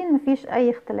شايفين، مفيش اي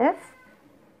اختلاف،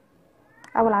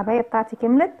 او العباية بتاعتي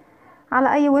كملت.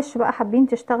 على اي وش بقى حابين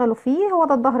تشتغلوا فيه، هو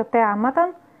ده الظهر بتاعي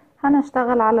عامة،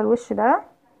 هنشتغل على الوش ده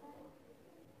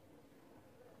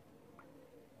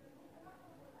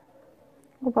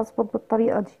وبظبط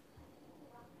بالطريقة دي.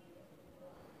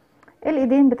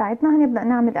 الايدين بتاعتنا هنبدأ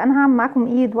نعمل، انا هعمل معاكم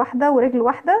ايد واحدة ورجل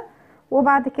واحدة،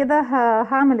 وبعد كده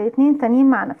هعمل 2 تانيين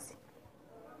مع نفسي.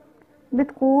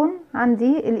 بتكون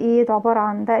عندي الايد عبارة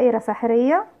عن دائرة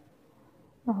ساحرية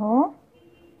اهو،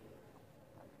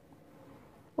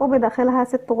 وبداخلها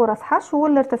 6 غرز حشو،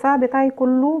 والارتفاع بتاعي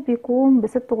كله بيكون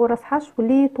ب6 غرز حشو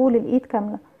لطول الايد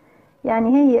كاملة. يعني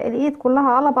هي الايد كلها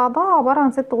على بعضها عبارة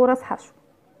عن 6 غرز حشو.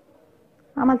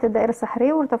 عملت الدائرة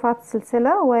السحرية وارتفعت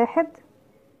السلسلة 1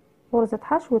 غرزة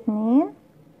حشو، 2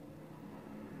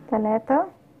 3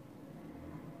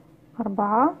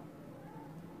 4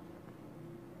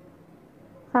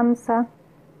 5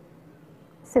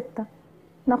 6.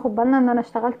 ناخد بالنا ان انا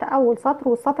اشتغلت اول سطر،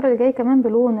 والسطر اللي جاي كمان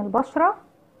بلون البشرة،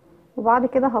 وبعد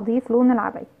كده هضيف لون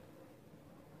العباية.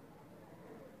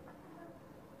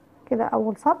 كده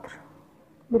اول سطر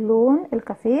باللون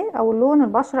الكافيه او لون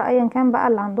البشرة ايا كان بقى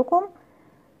اللي عندكم،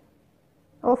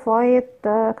 اوف وايت،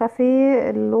 كافيه،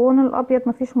 اللون الابيض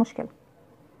مفيش مشكلة.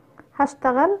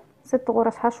 هشتغل 6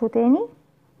 غرز حشو تاني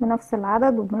بنفس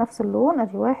العدد وبنفس اللون.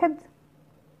 ادي 1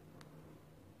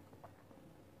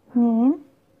 2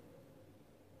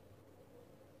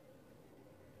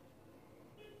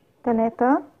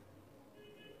 3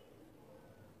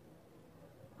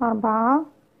 4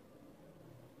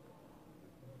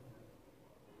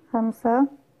 5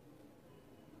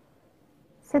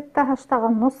 6.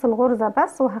 هشتغل نص الغرزة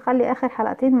بس، وهخلي اخر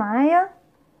حلقتين معايا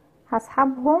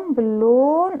هسحبهم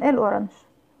باللون الاورنج.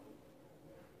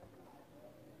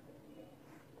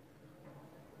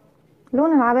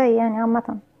 لون العباية يعني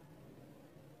عامة.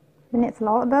 بنقفل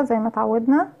عقدة زي ما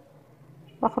اتعودنا،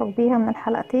 بخرج بيها من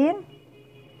الحلقتين.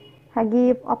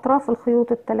 هجيب اطراف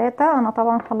الخيوط ال3. انا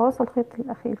طبعا خلاص الخيط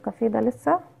الاخير الكافيه ده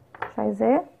لسه مش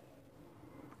عايزاه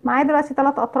معايا دلوقتي.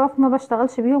 3 اطراف ما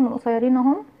بشتغلش بيهم، القصيرين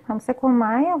اهم همسكهم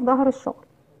معايا في ظهر الشغل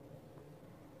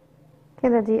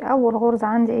كده. دي اول غرزة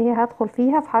عندي ايه، هدخل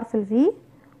فيها في حرف الفي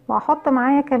وهحط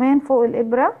معايا كمان فوق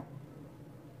الابرة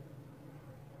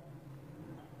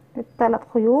الثلاث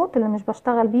خيوط اللي مش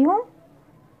بشتغل بيهم،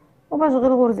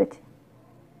 وبشغل غرزتي.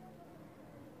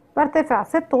 برتفع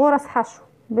 6 غرز حشو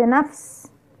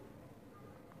بنفس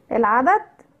العدد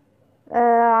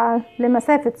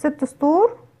لمسافة 6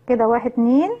 سطور كده. 1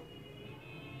 2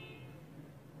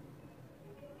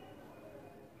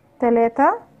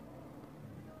 3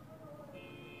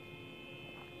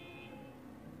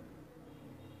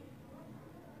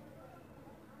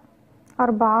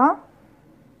 4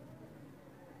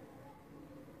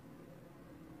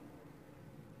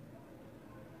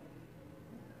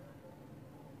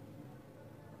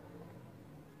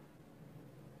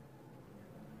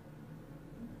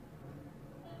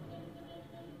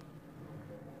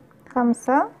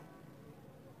 5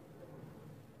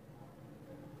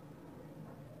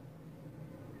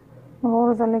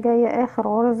 الغرزة اللي جاية اخر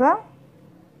غرزة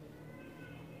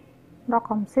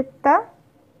رقم 6،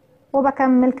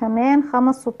 وبكمل كمان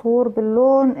 5 سطور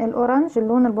باللون الاورنج،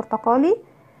 اللون البرتقالي،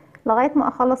 لغاية ما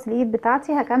اخلص الايد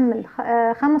بتاعتي. هكمل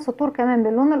 5 سطور كمان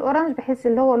باللون الاورنج، بحيث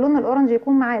اللي هو اللون الاورنج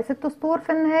يكون معايا 6 سطور.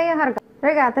 في النهاية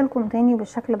رجعت لكم تاني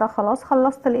بالشكل ده. خلاص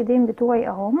خلصت الايدين بتوعي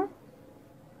اهم،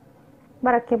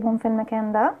 بركبهم في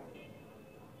المكان ده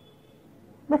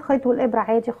بالخيط والابرة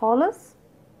عادي خالص.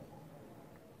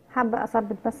 حابة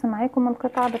اثبت بس معاكم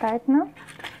القطعة بتاعتنا.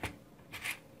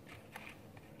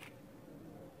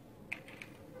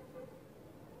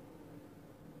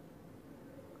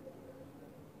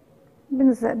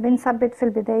 بنثبت في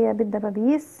البداية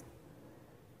بالدبابيس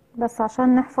بس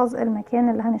عشان نحفظ المكان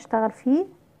اللي هنشتغل فيه،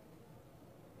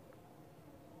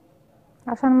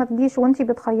 عشان ما تجيش وانتي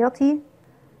بتخيطي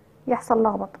يحصل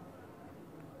لخبطه.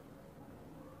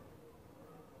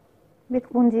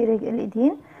 بتكون دي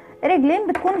الايدين، الرجلين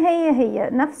بتكون هي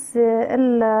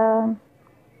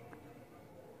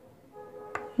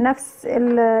نفس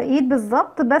الايد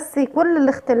بالظبط، بس كل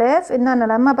الاختلاف ان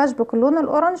انا لما بشبك اللون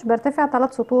الاورنج برتفع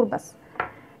 3 سطور بس،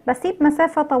 بسيب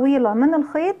مسافة طويلة من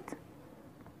الخيط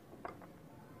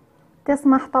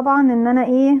تسمح طبعا ان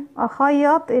انا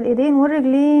اخيط الايدين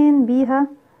والرجلين بيها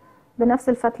بنفس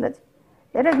الفتلة دي.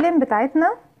 الرجلين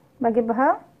بتاعتنا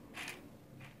بجيبها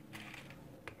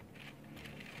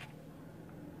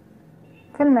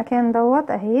في المكان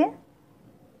دوت اهي،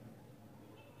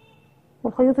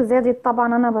 والخيوط الزيادة دي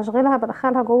طبعا انا بشغلها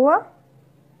بدخلها جوه،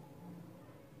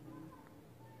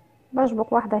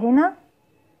 بشبك واحدة هنا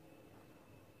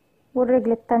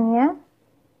والرجل التانية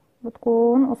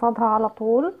بتكون قصادها على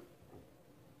طول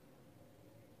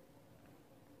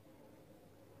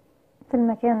في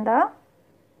المكان ده.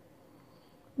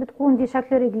 بتكون دي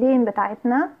شكل رجلين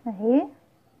بتاعتنا اهي.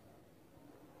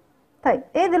 طيب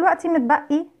ايه دلوقتي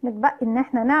متبقي ان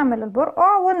احنا نعمل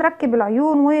البرقع ونركب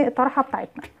العيون والطرحة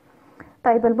بتاعتنا.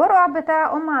 طيب البرقع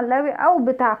بتاع علاوى او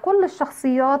بتاع كل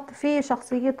الشخصيات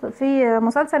في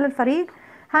مسلسل الفريج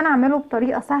هنعمله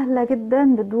بطريقة سهلة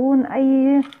جدا بدون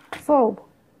اي صعوبة.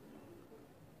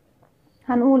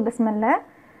 هنقول بسم الله،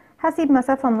 هسيب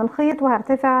مسافة من الخيط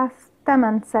وهرتفع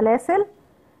 8 سلاسل،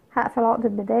 هقفل عقدة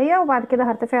بداية وبعد كده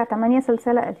هرتفع 8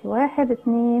 سلسلة. ادي 1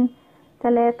 2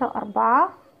 3 4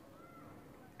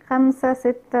 5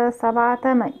 6 7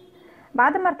 8.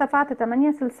 بعد ما ارتفعت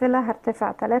 8 سلسلة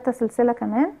هرتفع 3 سلسلة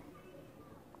كمان،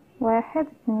 1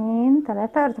 2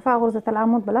 3، ارتفاع غرزة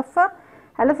العمود بلفة.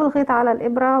 هلف الخيط على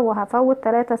الابرة وهفوت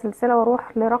 3 سلسلة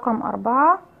واروح لرقم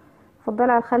 4 في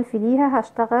الضلع الخلفي ليها،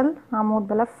 هشتغل عمود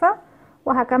بلفة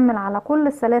وهكمل على كل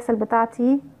السلاسل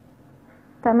بتاعتي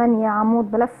 8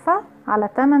 عمود بلفة على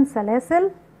 8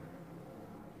 سلاسل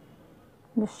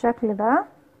بالشكل ده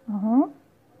اهو.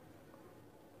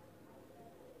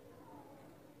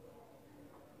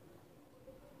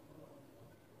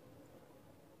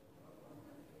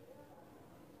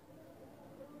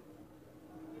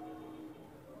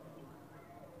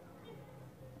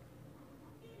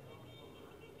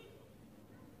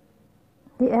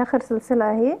 دي اخر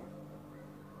سلسلة اهي.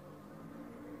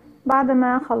 بعد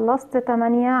ما خلصت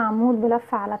 8 عمود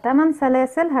بلفة على 8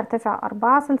 سلاسل هرتفع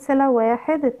 4 سلسلة،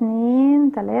 1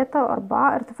 2 3 4،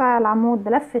 ارتفاع العمود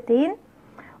بلفتين،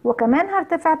 وكمان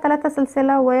هرتفع 3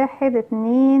 سلسلة، 1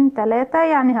 2 3،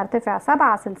 يعني هرتفع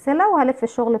 7 سلسلة وهلف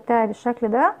الشغل بتاعي بالشكل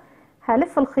ده.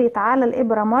 هلف الخيط على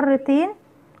الابرة مرتين،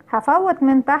 هفوت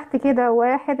من تحت كده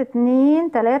 1 2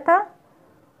 3،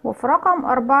 وفي رقم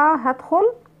 4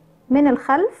 هدخل من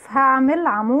الخلف، هعمل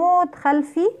عمود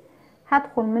خلفي،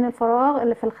 هدخل من الفراغ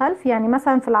اللي في الخلف، يعني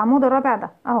مثلا في العمود الرابع ده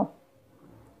اهو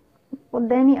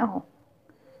قدامي اهو،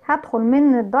 هدخل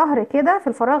من الظهر كده في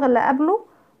الفراغ اللي قبله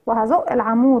وهزق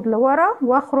العمود لورا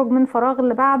واخرج من الفراغ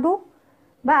اللي بعده.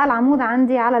 بقى العمود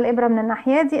عندي على الابرة من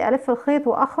الناحية دي، الف الخيط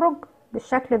واخرج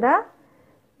بالشكل ده،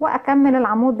 واكمل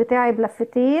العمود بتاعي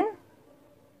بلفتين،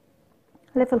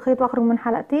 الف الخيط واخرج من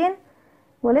حلقتين،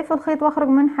 والف الخيط واخرج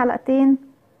من حلقتين،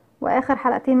 واخر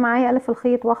حلقتين معايا الف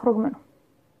الخيط واخرج منهم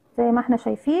زي ما احنا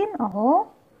شايفين اهو.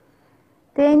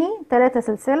 تاني 3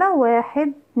 سلسلة،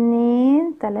 1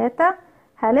 2 3.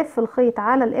 هلف الخيط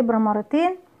على الابرة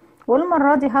مرتين،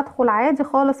 والمرة دي هدخل عادي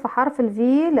خالص في حرف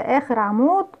الفي لاخر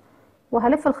عمود،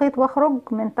 وهلف الخيط واخرج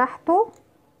من تحته،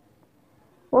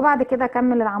 وبعد كده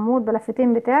اكمل العمود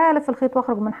بلفتين بتاعي، الف الخيط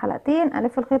واخرج من حلقتين،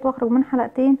 الف الخيط واخرج من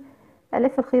حلقتين،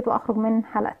 الف الخيط واخرج من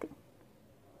حلقتين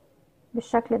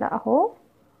بالشكل ده اهو.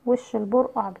 وش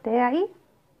البرقع بتاعي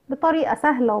بطريقة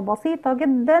سهلة وبسيطة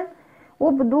جدا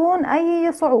وبدون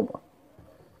اي صعوبة.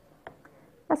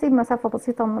 هسيب مسافة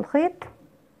بسيطة من الخيط،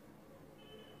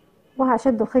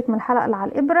 وهشد الخيط من الحلقة اللي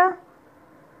على الابرة،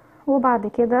 وبعد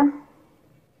كده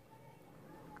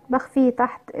بخفيه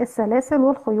تحت السلاسل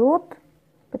والخيوط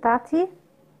بتاعتي،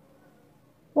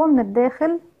 ومن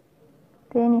الداخل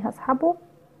تاني هسحبه.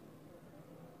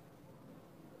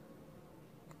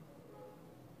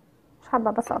 مش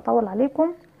حابة بس اطول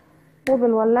عليكم،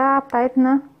 وبالولاعة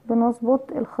بتاعتنا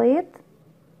بنظبط الخيط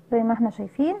زي ما احنا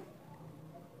شايفين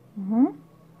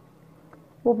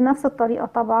وبنفس الطريقة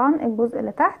طبعا الجزء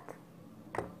اللي تحت.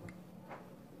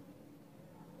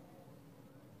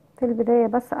 في البداية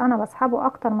بس انا بسحبه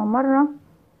اكتر من مرة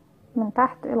من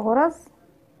تحت الغرز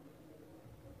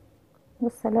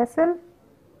والسلاسل،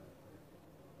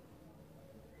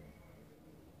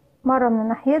 مرة من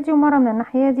الناحية دي ومرة من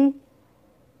الناحية دي،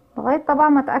 لغاية طبعا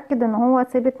ما اتأكد ان هو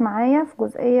ثابت معايا في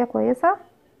جزئية كويسة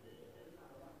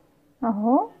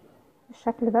اهو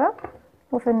بالشكل ده.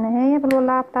 وفي النهاية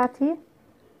بالولاعة بتاعتي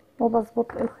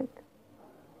وبظبط الخيط.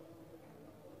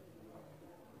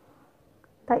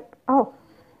 طيب اهو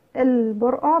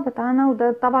البرقع بتاعنا،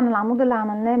 وده طبعا العمود اللي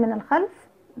عملناه من الخلف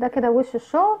ده كده وش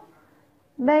الشغل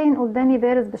باين قدامي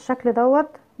بارز بالشكل دوت.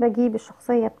 بجيب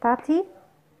الشخصية بتاعتي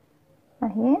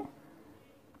اهي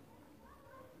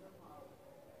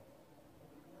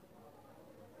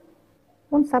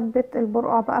ونثبت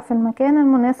البرقع بقى في المكان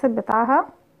المناسب بتاعها.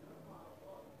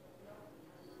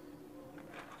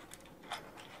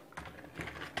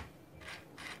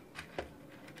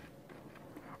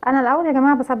 انا الاول يا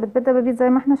جماعه بثبت بالدبابيس زي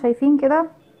ما احنا شايفين كده،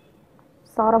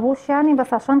 متستغربوش يعني،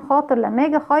 بس عشان خاطر لما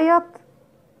اجي اخيط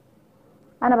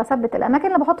انا بثبت الاماكن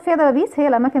اللي بحط فيها دبابيس هي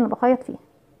الاماكن اللي بخيط فيها.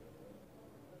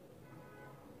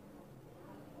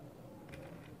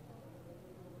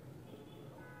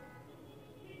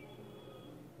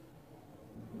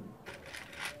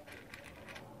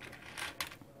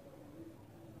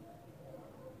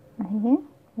 اهي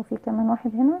وفي كمان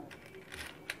واحد هنا،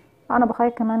 انا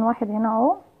بخيط كمان واحد هنا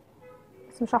اهو،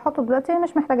 بس مش هحطه دلوقتي،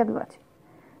 مش محتاجه دلوقتي.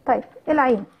 طيب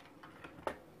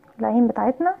العين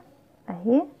بتاعتنا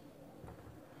اهي،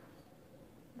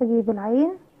 بجيب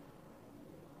العين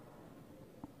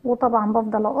وطبعا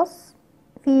بفضل اقص.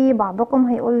 في بعضكم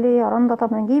هيقول لي يا رندا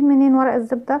طب نجيب منين ورق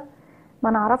الزبده؟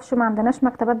 ما نعرفش، ما عندناش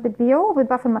مكتبات بتبيعه،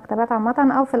 بيتباع في المكتبات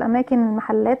عامه او في الاماكن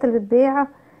المحلات اللي بتبيع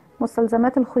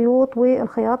مستلزمات الخيوط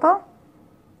والخياطه.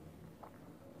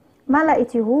 ما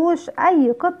لقيتيهوش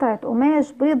اي قطعه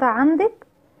قماش بيضه عندك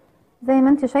زي ما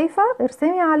انت شايفه،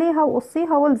 ارسمي عليها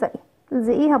وقصيها والزقيها،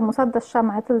 تلزقيها بمسدس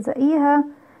شمع، تلزقيها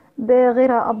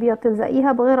بغيره ابيض،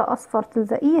 تلزقيها بغيره اصفر،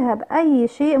 تلزقيها باي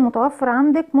شيء متوفر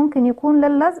عندك ممكن يكون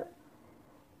للزق،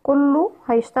 كله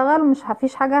هيشتغل، مش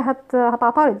هفيش حاجه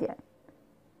هتعترض يعني.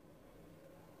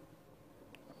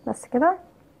 بس كده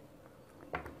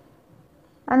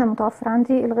انا متوفر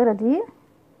عندي الغيره دي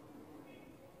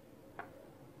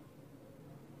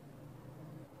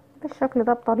بالشكل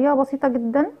ده بطريقه بسيطه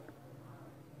جدا،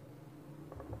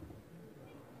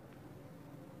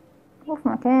 وفي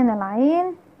مكان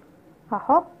العين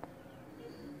هحط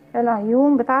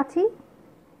العيون بتاعتي،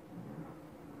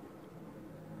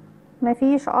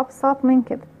 مفيش ابسط من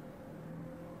كده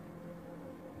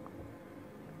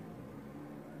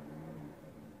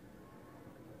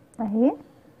اهي.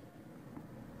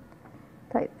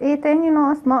 طيب ايه تاني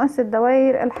ناقص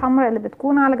الدوائر الحمراء اللي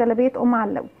بتكون على جلابيه ام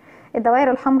علوي.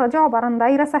 الدوائر الحمراء دي عباره عن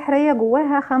دايره سحريه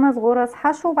جواها 5 غرز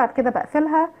حشو، بعد كده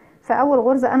بقفلها في اول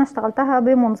غرزه انا اشتغلتها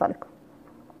بمنزلقه.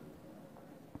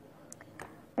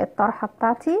 الطرحه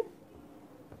بتاعتي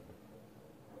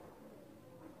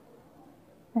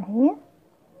اهي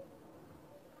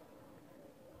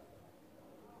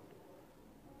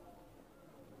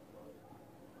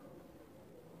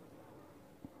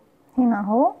هنا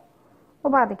اهو،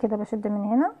 وبعد كده بشد من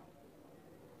هنا،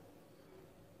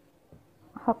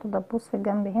 احط دبوس في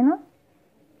الجنب هنا.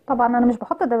 طبعا انا مش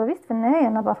بحط دبابيس في النهايه،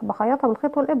 انا بخيطها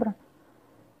بالخيط والابره،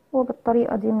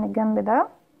 وبالطريقه دي من الجنب ده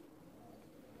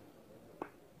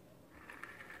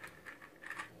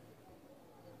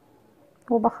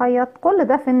وبخيط كل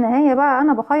ده. في النهاية بقى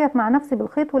انا بخيط مع نفسي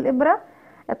بالخيط والابرة.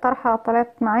 الطرحة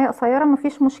طلعت معايا قصيرة،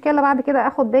 مفيش مشكلة، بعد كده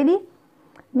اخد بالي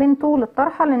من طول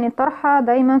الطرحة، لان الطرحة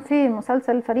دايما في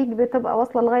مسلسل الفريج بتبقى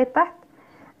واصلة لغاية تحت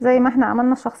زي ما احنا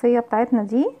عملنا الشخصية بتاعتنا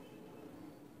دي.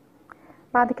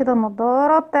 بعد كده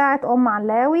النضارة بتاعت ام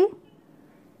علاوي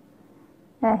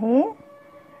اهي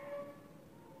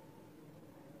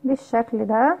بالشكل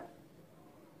ده.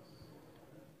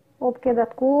 وبكده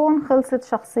تكون خلصت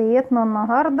شخصيتنا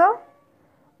النهاردة.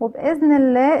 وبإذن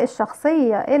الله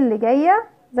الشخصية اللي جاية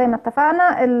زي ما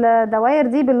اتفقنا الدوائر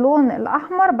دي باللون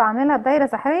الأحمر بعملها بدايرة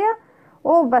سحرية،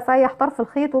 وبسيح طرف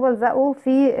الخيط وبلزقه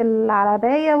في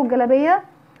العلباية والجلابية.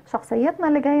 شخصيتنا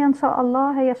اللي جاية ان شاء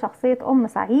الله هي شخصية ام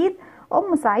سعيد.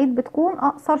 ام سعيد بتكون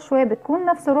اقصر شوية، بتكون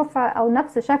نفس رفع او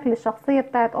نفس شكل الشخصية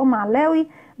بتاعت ام علاوي،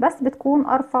 بس بتكون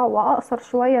ارفع واقصر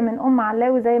شوية من ام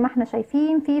علاوي. زي ما احنا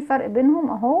شايفين في فرق بينهم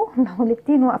اهو لو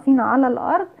الاتنين واقفين على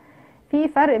الارض في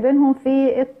فرق بينهم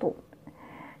في الطول.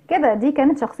 كده دي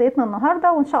كانت شخصيتنا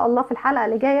النهاردة، وان شاء الله في الحلقة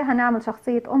اللي جاية هنعمل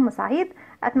شخصية ام سعيد.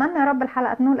 اتمنى يا رب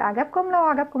الحلقة تنول اعجابكم. لو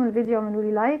عجبكم الفيديو اعملوا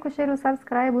لي لايك وشير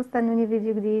وسبسكرايب، واستنوني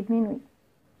فيديو جديد من وي.